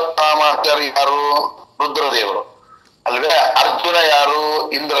 ಅಶ್ವತ್ಥಾಮಾಚಾರ್ಯ ಯಾರು? ರುದ್ರದೇವರು ಅಲ್ವೇ. ಅರ್ಜುನ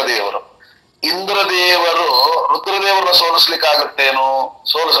ಯಾರು? ಇಂದ್ರದೇವರು. ಇಂದ್ರದೇವರು ರುದ್ರದೇವರನ್ನ ಸೋಲಿಸ್ಲಿಕ್ಕಾಗುತ್ತೇನು?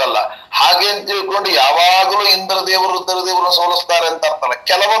 ಸೋಲಿಸಲ್ಲ. ಹಾಗೆ ಅಂತ ತಿಳ್ಕೊಂಡು ಯಾವಾಗಲೂ ಇಂದ್ರದೇವರು ರುದ್ರದೇವರನ್ನ ಸೋಲಿಸ್ತಾರೆ ಅಂತ ಅರ್ಥಲ್ಲ,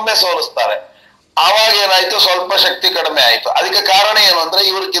 ಕೆಲವೊಮ್ಮೆ ಸೋಲಿಸ್ತಾರೆ. ಆವಾಗ ಏನಾಯ್ತು, ಸ್ವಲ್ಪ ಶಕ್ತಿ ಕಡಿಮೆ ಆಯ್ತು. ಅದಕ್ಕೆ ಕಾರಣ ಏನು ಅಂದ್ರೆ,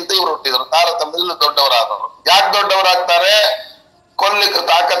 ಇವ್ರಿಗಿಂತ ಇವ್ರು ಹುಟ್ಟಿದ್ರು, ತಾರತಮ್ಯದಲ್ಲಿ ದೊಡ್ಡವರಾದವರು. ಯಾಕೆ ದೊಡ್ಡವರಾಗ್ತಾರೆ? ಕೊಲ್ಲಿಕ್ಕೆ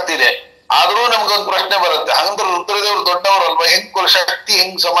ತಾಕತ್ತಿದೆ, ಆದ್ರೂ ನಮ್ಗೊಂದು ಪ್ರಶ್ನೆ ಬರುತ್ತೆ, ಹಂಗಂದ್ರೆ ರುದ್ರದೇವರು ದೊಡ್ಡವರಲ್ವಾ, ಹೆಂಗ್ ಶಕ್ತಿ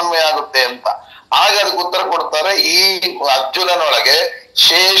ಹೆಂಗ್ ಸಮನ್ವಯ ಆಗುತ್ತೆ ಅಂತ. ಆಗ ಅದಕ್ಕೆ ಉತ್ತರ ಕೊಡ್ತಾರೆ, ಈ ಅರ್ಜುನನೊಳಗೆ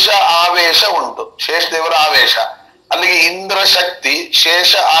ಶೇಷ ಆವೇಶ ಉಂಟು, ಶೇಷ ದೇವರ ಆವೇಶ, ಅಲ್ಲಿಗೆ ಇಂದ್ರ ಶಕ್ತಿ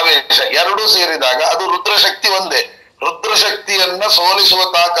ಶೇಷ ಆವೇಶ ಎರಡೂ ಸೇರಿದಾಗ ಅದು ರುದ್ರಶಕ್ತಿ ಒಂದೇ. ರುದ್ರಶಕ್ತಿಯನ್ನ ಸೋಲಿಸುವ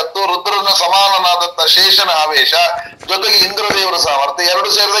ತಾಕತ್ತು ರುದ್ರನ ಸಮಾನನಾದಂತ ಶೇಷನ ಆವೇಶ ಜೊತೆಗೆ ಇಂದ್ರದೇವರ ಸಾಮರ್ಥ್ಯ ಎರಡು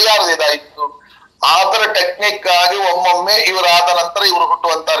ಸೇರಿದಾಗ ಯಾರ್ದು ಇದಾಯ್ತು. ಆತರ ಟೆಕ್ನಿಕ್ ಆಗಿ ಒಮ್ಮೊಮ್ಮೆ ಇವರಾದ ನಂತರ ಇವರು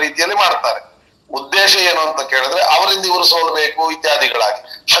ಹುಟ್ಟುವಂತ ರೀತಿಯಲ್ಲಿ ಮಾಡ್ತಾರೆ. ಉದ್ದೇಶ ಏನು ಅಂತ ಕೇಳಿದ್ರೆ ಅವರಿಂದ ಇವರು ಸೋಲ್ಬೇಕು ಇತ್ಯಾದಿಗಳಾಗಿ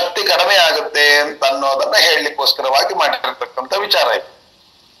ಶಕ್ತಿ ಕಡಿಮೆ ಆಗುತ್ತೆ ಅಂತ ಅನ್ನೋದನ್ನ ಹೇಳಲಿಕ್ಕೋಸ್ಕರವಾಗಿ ಮಾಡಿರ್ತಕ್ಕಂಥ ವಿಚಾರ ಇದು.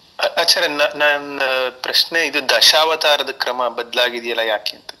 ಆಚಾರ್ಯ, ನನ್ನ ಪ್ರಶ್ನೆ ಇದು ದಶಾವತಾರದ ಕ್ರಮ ಬದಲಾಗಿದೆಯಲ್ಲ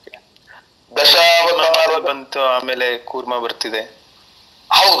ಯಾಕೆ ಅಂತ ಕೇಳಿ. ದಶಾವತಾರ ಬಂತು, ಆಮೇಲೆ ಕೂರ್ಮ ಬರ್ತಿದೆ.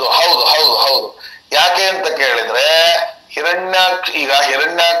 ಹೌದು ಹೌದು ಹೌದು ಹೌದು. ಯಾಕೆ ಅಂತ ಕೇಳಿದ್ರೆ ಈಗ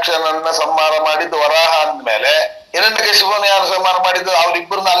ಹಿರಣ್ಯಾಕ್ಷನನ್ನ ಸಂಹಾರ ಮಾಡಿದ್ದು ವರಾಹ ಅಂದ್ಮೇಲೆ ಹಿರಣ್ಯಕಶಿಪುನ ಯಾರು ಸಂಹಾರ ಮಾಡಿದ್ದು,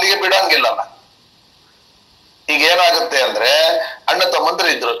 ಅವ್ರಿಬ್ಬರನ್ನ ಅಲ್ಲಿಗೆ ಬಿಡಂಗಿಲ್ಲಲ್ಲ. ಈಗ ಏನಾಗುತ್ತೆ ಅಂದ್ರೆ ಅಣ್ಣ ತಮ್ಮಂದ್ರು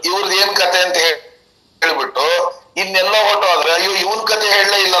ಇದ್ರು, ಇವ್ರದ್ದು ಏನ್ ಕತೆ ಅಂತ ಹೇಳ್ಬಿಟ್ಟು ಇನ್ನೆಲ್ಲ ಹೊಟ್ಟೋದ್ರೆ ಅಯ್ಯೋ ಇವನ್ ಕತೆ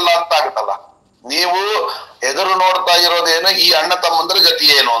ಹೇಳಲೇ ಇಲ್ಲಲ್ಲ ಅಂತ ಆಗುತ್ತಲ್ಲ. ನೀವು ಎದುರು ನೋಡ್ತಾ ಇರೋದೇನು ಈ ಅಣ್ಣ ತಮ್ಮಂದ್ರ ಗತಿ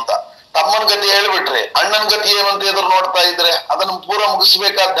ಏನು ಅಂತ, ತಮ್ಮನ ಗತಿ ಹೇಳ್ಬಿಟ್ರೆ ಅಣ್ಣನ ಗತಿ ಏನು ಅಂತ ಎದುರು ನೋಡ್ತಾ ಇದ್ರೆ ಅದನ್ನ ಪೂರ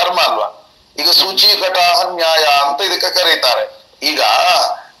ಮುಗಿಸ್ಬೇಕಾದ ಧರ್ಮ ಅಲ್ವಾ. ಈಗ ಸೂಚೀಕಟಾಹ ನ್ಯಾಯ ಅಂತ ಇದಕ್ಕೆ ಕರೀತಾರೆ. ಈಗ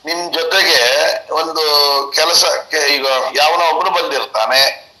ನಿಮ್ ಜೊತೆಗೆ ಒಂದು ಕೆಲಸಕ್ಕೆ ಈಗ ಯಾವನೋ ಒಬ್ರು ಬಂದಿರ್ತಾನೆ,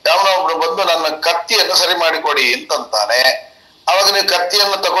 ಯಾವನೋ ಒಬ್ರು ಬಂದು ನನ್ನ ಕತ್ತಿಯನ್ನು ಸರಿ ಮಾಡಿಕೊಡಿ ಅಂತಂತಾನೆ. ಅವಾಗ ನೀವು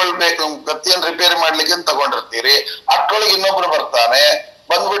ಕತ್ತಿಯನ್ನು ತಗೊಳ್ಬೇಕು, ಕತ್ತಿಯನ್ನು ರಿಪೇರಿ ಮಾಡ್ಲಿಕ್ಕೆ ಅಂತ ತಗೊಂಡಿರ್ತೀರಿ. ಅಷ್ಟೊಳಗೆ ಇನ್ನೊಬ್ರು ಬರ್ತಾನೆ,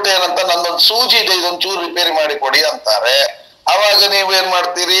 ಬಂದ್ಬಿಟ್ಟು ಏನಂತ ನಂದೊಂದು ಸೂಜಿ ಇದೆ ಇದೊಂದು ಚೂರು ರಿಪೇರಿ ಮಾಡಿ ಕೊಡಿ ಅಂತಾರೆ. ಅವಾಗ ನೀವು ಏನ್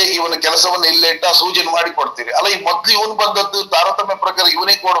ಮಾಡ್ತೀರಿ, ಇವನ ಕೆಲಸವನ್ನು ಇಲ್ಲೇ ಇಟ್ಟು ಆ ಸೂಜಿನ ಮಾಡಿ ಕೊಡ್ತೀರಿ. ಅಲ್ಲ, ಈ ಮೊದ್ಲು ಇವನ್ ಬಂದದ್ದು ತಾರತಮ್ಯ ಪ್ರಕಾರ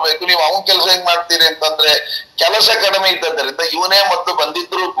ಇವನಿಗೆ ಕೊಡ್ಬೇಕು, ನೀವು ಅವನ್ ಕೆಲಸ ಹೆಂಗ್ ಮಾಡ್ತೀರಿ ಅಂತಂದ್ರೆ ಕೆಲಸ ಕಡಿಮೆ ಇದ್ದದ್ದರಿಂದ ಇವನೇ ಮೊದಲು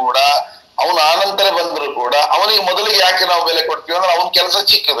ಬಂದಿದ್ರು ಕೂಡ ಅವನು ಆನಂತರ ಬಂದ್ರು ಕೂಡ ಅವನಿಗೆ ಮೊದಲಿಗೆ ಯಾಕೆ ನಾವು ಬೆಲೆ ಕೊಡ್ತೀವಿ ಅಂದ್ರೆ ಅವನ ಕೆಲಸ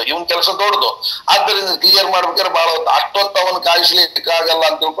ಚಿಕ್ಕದು, ಇವನ್ ಕೆಲಸ ದೊಡ್ಡದು. ಆದ್ದರಿಂದ ಕ್ಲಿಯರ್ ಮಾಡ್ಬೇಕಾದ್ರೆ ಬಹಳ ಹೊತ್ತು, ಅಷ್ಟೊತ್ತು ಅವನು ಕಾಯಿಸ್ಲಿಕ್ಕೆ ಆಗಲ್ಲ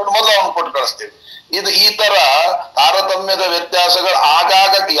ಅಂತ ತಿಳ್ಕೊಂಡು ಮೊದಲು ಅವನು ಕೊಟ್ಟು ಕಳಿಸ್ತೀವಿ. ಇದು ಈ ತರ ತಾರತಮ್ಯದ ವ್ಯತ್ಯಾಸಗಳು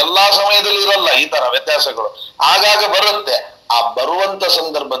ಆಗಾಗ ಎಲ್ಲಾ ಸಮಯದಲ್ಲಿ ಇರಲ್ಲ. ಈ ತರ ವ್ಯತ್ಯಾಸಗಳು ಆಗಾಗ ಬರುತ್ತೆ. ಆ ಬರುವಂತ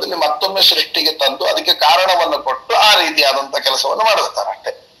ಸಂದರ್ಭದಲ್ಲಿ ಮತ್ತೊಮ್ಮೆ ಸೃಷ್ಟಿಗೆ ತಂದು ಅದಕ್ಕೆ ಕಾರಣವನ್ನು ಕೊಟ್ಟು ಆ ರೀತಿಯಾದಂತ ಕೆಲಸವನ್ನು ಮಾಡಿಸ್ತಾರೆ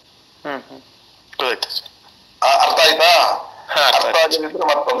ಅಷ್ಟೇ. ಅರ್ಥ ಆಯ್ತಾ? ಅರ್ಥ ಆಗಿದ್ರೆ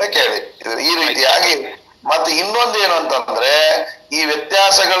ಮತ್ತೊಮ್ಮೆ ಕೇಳಿ. ಈ ರೀತಿಯಾಗಿ ಮತ್ತೆ ಇನ್ನೊಂದು ಏನು ಅಂತಂದ್ರೆ ಈ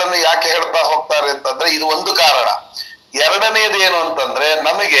ವ್ಯತ್ಯಾಸಗಳನ್ನು ಯಾಕೆ ಹೇಳ್ತಾ ಹೋಗ್ತಾರೆ ಅಂತಂದ್ರೆ ಇದು ಒಂದು ಕಾರಣ. ಎರಡನೇದು ಏನು ಅಂತಂದ್ರೆ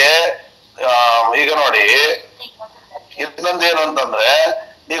ನಮಗೆ ಈಗ ನೋಡಿ, ಇನ್ನೊಂದೇನು ಅಂತಂದ್ರೆ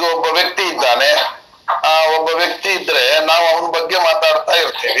ಈಗ ಒಬ್ಬ ವ್ಯಕ್ತಿ ಇದ್ದಾನೆ, ಒಬ್ಬ ವ್ಯಕ್ತಿ ಇದ್ರೆ ನಾವು ಅವನ ಬಗ್ಗೆ ಮಾತಾಡ್ತಾ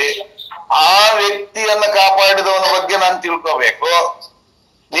ಇರ್ತೀವಿ. ಆ ವ್ಯಕ್ತಿಯನ್ನ ಕಾಪಾಡಿದವನ ಬಗ್ಗೆ ನಾನು ತಿಳ್ಕೋಬೇಕು.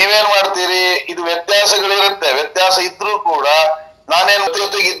 ನೀವೇನ್ ಮಾಡ್ತೀರಿ, ಇದು ವ್ಯತ್ಯಾಸಗಳಿರುತ್ತೆ, ವ್ಯತ್ಯಾಸ ಇದ್ರೂ ಕೂಡ ನಾನೇನ್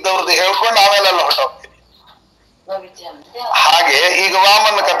ಜೊತೆಗೆ ಇದ್ದವ್ರದ್ದು ಹೇಳ್ಕೊಂಡು ಆಮೇಲೆ ಎಲ್ಲ ಹೊರಟೋಗ್ತೀನಿ. ಹಾಗೆ ಈಗ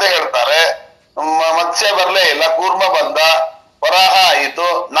ವಾಮನ ಕತೆ ಹೇಳ್ತಾರೆ, ಮತ್ಸ್ಯ ಬರ್ಲೇ ಇಲ್ಲ, ಕೂರ್ಮ ಬಂದ, ವರಾಹ ಆಯಿತು,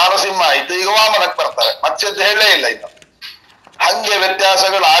 ನಾರಸಿಂಹ ಆಯಿತು, ಈಗ ವಾಮನಕ್ಕೆ ಬರ್ತಾರೆ, ಮತ್ಸ್ಯದ್ದು ಹೇಳಲೇ ಇಲ್ಲ ಇನ್ನು. ಹಂಗೆ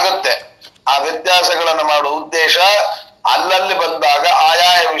ವ್ಯತ್ಯಾಸಗಳು ಆಗತ್ತೆ. ಆ ವ್ಯತ್ಯಾಸಗಳನ್ನ ಮಾಡುವ ಉದ್ದೇಶ ಅಲ್ಲಲ್ಲಿ ಬಂದಾಗ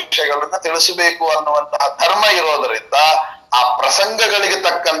ಆಯಾಯ ವಿಷಯಗಳನ್ನ ತಿಳಿಸಬೇಕು ಅನ್ನುವಂತಹ ಧರ್ಮ ಇರೋದರಿಂದ ಆ ಪ್ರಸಂಗಗಳಿಗೆ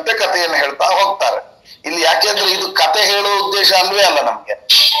ತಕ್ಕಂತೆ ಕಥೆಯನ್ನು ಹೇಳ್ತಾ ಹೋಗ್ತಾರೆ. ಇಲ್ಲಿ ಯಾಕೆಂದ್ರೆ ಇದು ಕತೆ ಹೇಳುವ ಉದ್ದೇಶ ಅಲ್ವೇ ಅಲ್ಲ, ನಮ್ಗೆ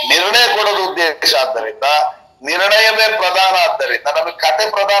ನಿರ್ಣಯ ಕೊಡೋದು ಉದ್ದೇಶ. ಆದ್ದರಿಂದ ನಿರ್ಣಯವೇ ಪ್ರಧಾನ. ಆದ್ದರಿಂದ ನಮಗೆ ಕತೆ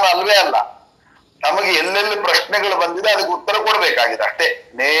ಪ್ರಧಾನ ಅಲ್ವೇ ಅಲ್ಲ. ನಮಗೆ ಎಲ್ಲೆಲ್ಲಿ ಪ್ರಶ್ನೆಗಳು ಬಂದಿದೆ ಅದಕ್ಕೆ ಉತ್ತರ ಕೊಡ್ಬೇಕಾಗಿದೆ ಅಷ್ಟೇ,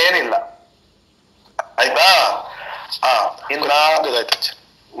 ಇನ್ನೇನಿಲ್ಲ. ಆಯ್ತಾ? ಇನ್ನ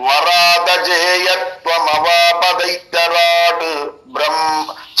ವರಾದ ಜೇಯತ್ವಮವಾಪದೈತ್ಯರಾಟ್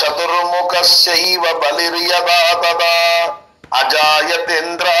ಚತುರ್ಮುಖಸ್ಯೈವ ಬಲಿರ್ಯದಾತದ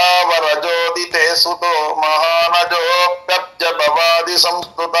ಅಜಾಯತೇಂದ್ರಾವರಜೋದಿತೆ ಸುತೋ ಮಹಾನಜೋಪ್ಯಬ್ಜ ಭವಾದಿ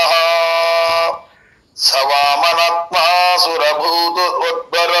ಸಂಸ್ತುತಃ ಸವಾಮನಾತ್ಮಾಸುರಭೂತು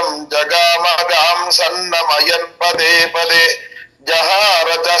ಉದ್ವರಂ ಜಗಾಮಗಾಂ ಸನ್ನಮಯನ್ ಪದೇ ಪದೇ ಜಹಾರ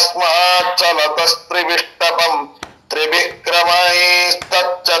ಚಸ್ಮಾಚ್ಚಲತಸ್ತ್ರಿವಿಷ್ಟಪಂ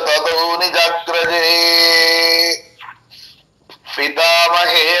ತ್ರಿವಿಕ್ರಮೈಸ್ತಚ್ಚ ತದೋ ನಿಜಾಗ್ರಜೇ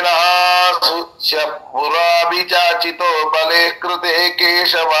ಪಿತಾಮಹೇನಾಸುಚ್ಯ ಪುರಾಭಿಚಾಚಿತೋ ಬಲೆ ಕೃತೆ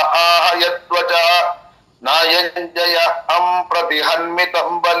ಕೇಶವ ಆಹಯತ್ವಚ ನಾಯಂಜಯ ಅಂ ಪ್ರತಿಹನ್ಮಿತಂ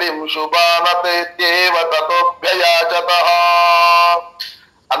ಬಲಿಂ ಶುಭಾನತೇತ್ಯೇವ ತತೋಭ್ಯಯಾಚತಃ.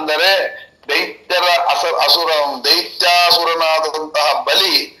 ಅಂದರೆ ದೈತ್ಯಾಸುರನಾದಂತಹ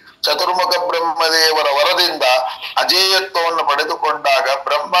ಬಲಿ ಚತುರ್ಮುಖ ಬ್ರಹ್ಮದೇವರ ವರದಿಂದ ಅಜೇಯತ್ವವನ್ನು ಪಡೆದುಕೊಂಡಾಗ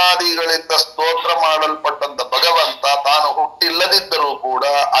ಬ್ರಹ್ಮಾದಿಗಳಿಂದ ಸ್ತೋತ್ರ ಮಾಡಲ್ಪಟ್ಟಂತ ಭಗವಂತ ತಾನು ಹುಟ್ಟಿಲ್ಲದಿದ್ದರೂ ಕೂಡ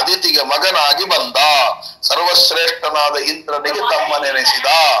ಅದಿತಿಗೆ ಮಗನಾಗಿ ಬಂದ, ಸರ್ವಶ್ರೇಷ್ಠನಾದ ಇಂದ್ರನಿಗೆ ತಮ್ಮನೆನಿಸಿದ.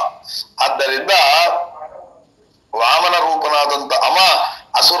 ಆದ್ದರಿಂದ ವಾಮನ ರೂಪನಾದಂತ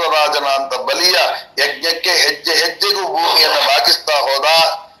ಅಸುರ ರಾಜನ ಅಂತ ಬಲಿಯ ಯಜ್ಞಕ್ಕೆ ಹೆಜ್ಜೆ ಹೆಜ್ಜೆಗೂ ಭೂಮಿಯನ್ನು ಬಾಗಿಸ್ತಾ ಹೋದ.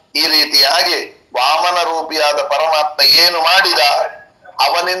 ಈ ರೀತಿಯಾಗಿ ವಾಮನ ರೂಪಿಯಾದ ಪರಮಾತ್ಮ ಏನು ಮಾಡಿದ,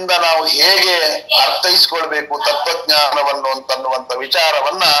 ಅವನಿಂದ ನಾವು ಹೇಗೆ ಅರ್ಥೈಸ್ಕೊಳ್ಬೇಕು ತತ್ವಜ್ಞಾನವನ್ನು ಅಂತನ್ನುವಂತ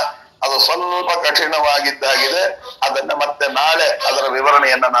ವಿಚಾರವನ್ನ, ಅದು ಸ್ವಲ್ಪ ಕಠಿಣವಾಗಿದ್ದಾಗಿದೆ. ಅದನ್ನ ಮತ್ತೆ ನಾಳೆ ಅದರ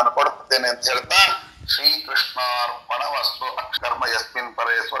ವಿವರಣೆಯನ್ನ ನಾನು ಕೊಡುತ್ತೇನೆ ಅಂತ ಹೇಳ್ತಾ, ಶ್ರೀಕೃಷ್ಣಾರ್ಪಣಮಸ್ತು. ಅಕ್ಷರ್ಮ ಯಸ್ಮಿನ್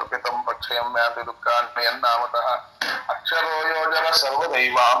ಪರೇ ಸ್ವರ್ಪಿತಂ ಪಕ್ಷಯಂ ಯಾತಿ ದುಃಖಾನ್ಮಯನ್ನಾಮತಃ ಅಕ್ಷರೋ ಯೋಜನ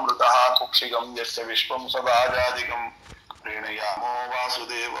ಸರ್ವದೈವಾಮೃತಃ ಕುಕ್ಷಿಗಂ ಯಸ್ಯ ವಿಶ್ವಂ ಸದಾಜಾದಿಕಂ ಪ್ರೇಣಯಾಮೋ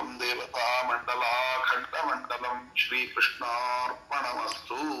ವಾಸುದೇವಂ ದೇವತಾ ಮಂಡಲಾಖಂಡ ಮಂಡಲಂ.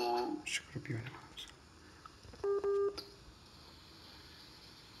 ಶ್ರೀಕೃಷ್ಣಾರ್ಪಣಮಸ್ತು.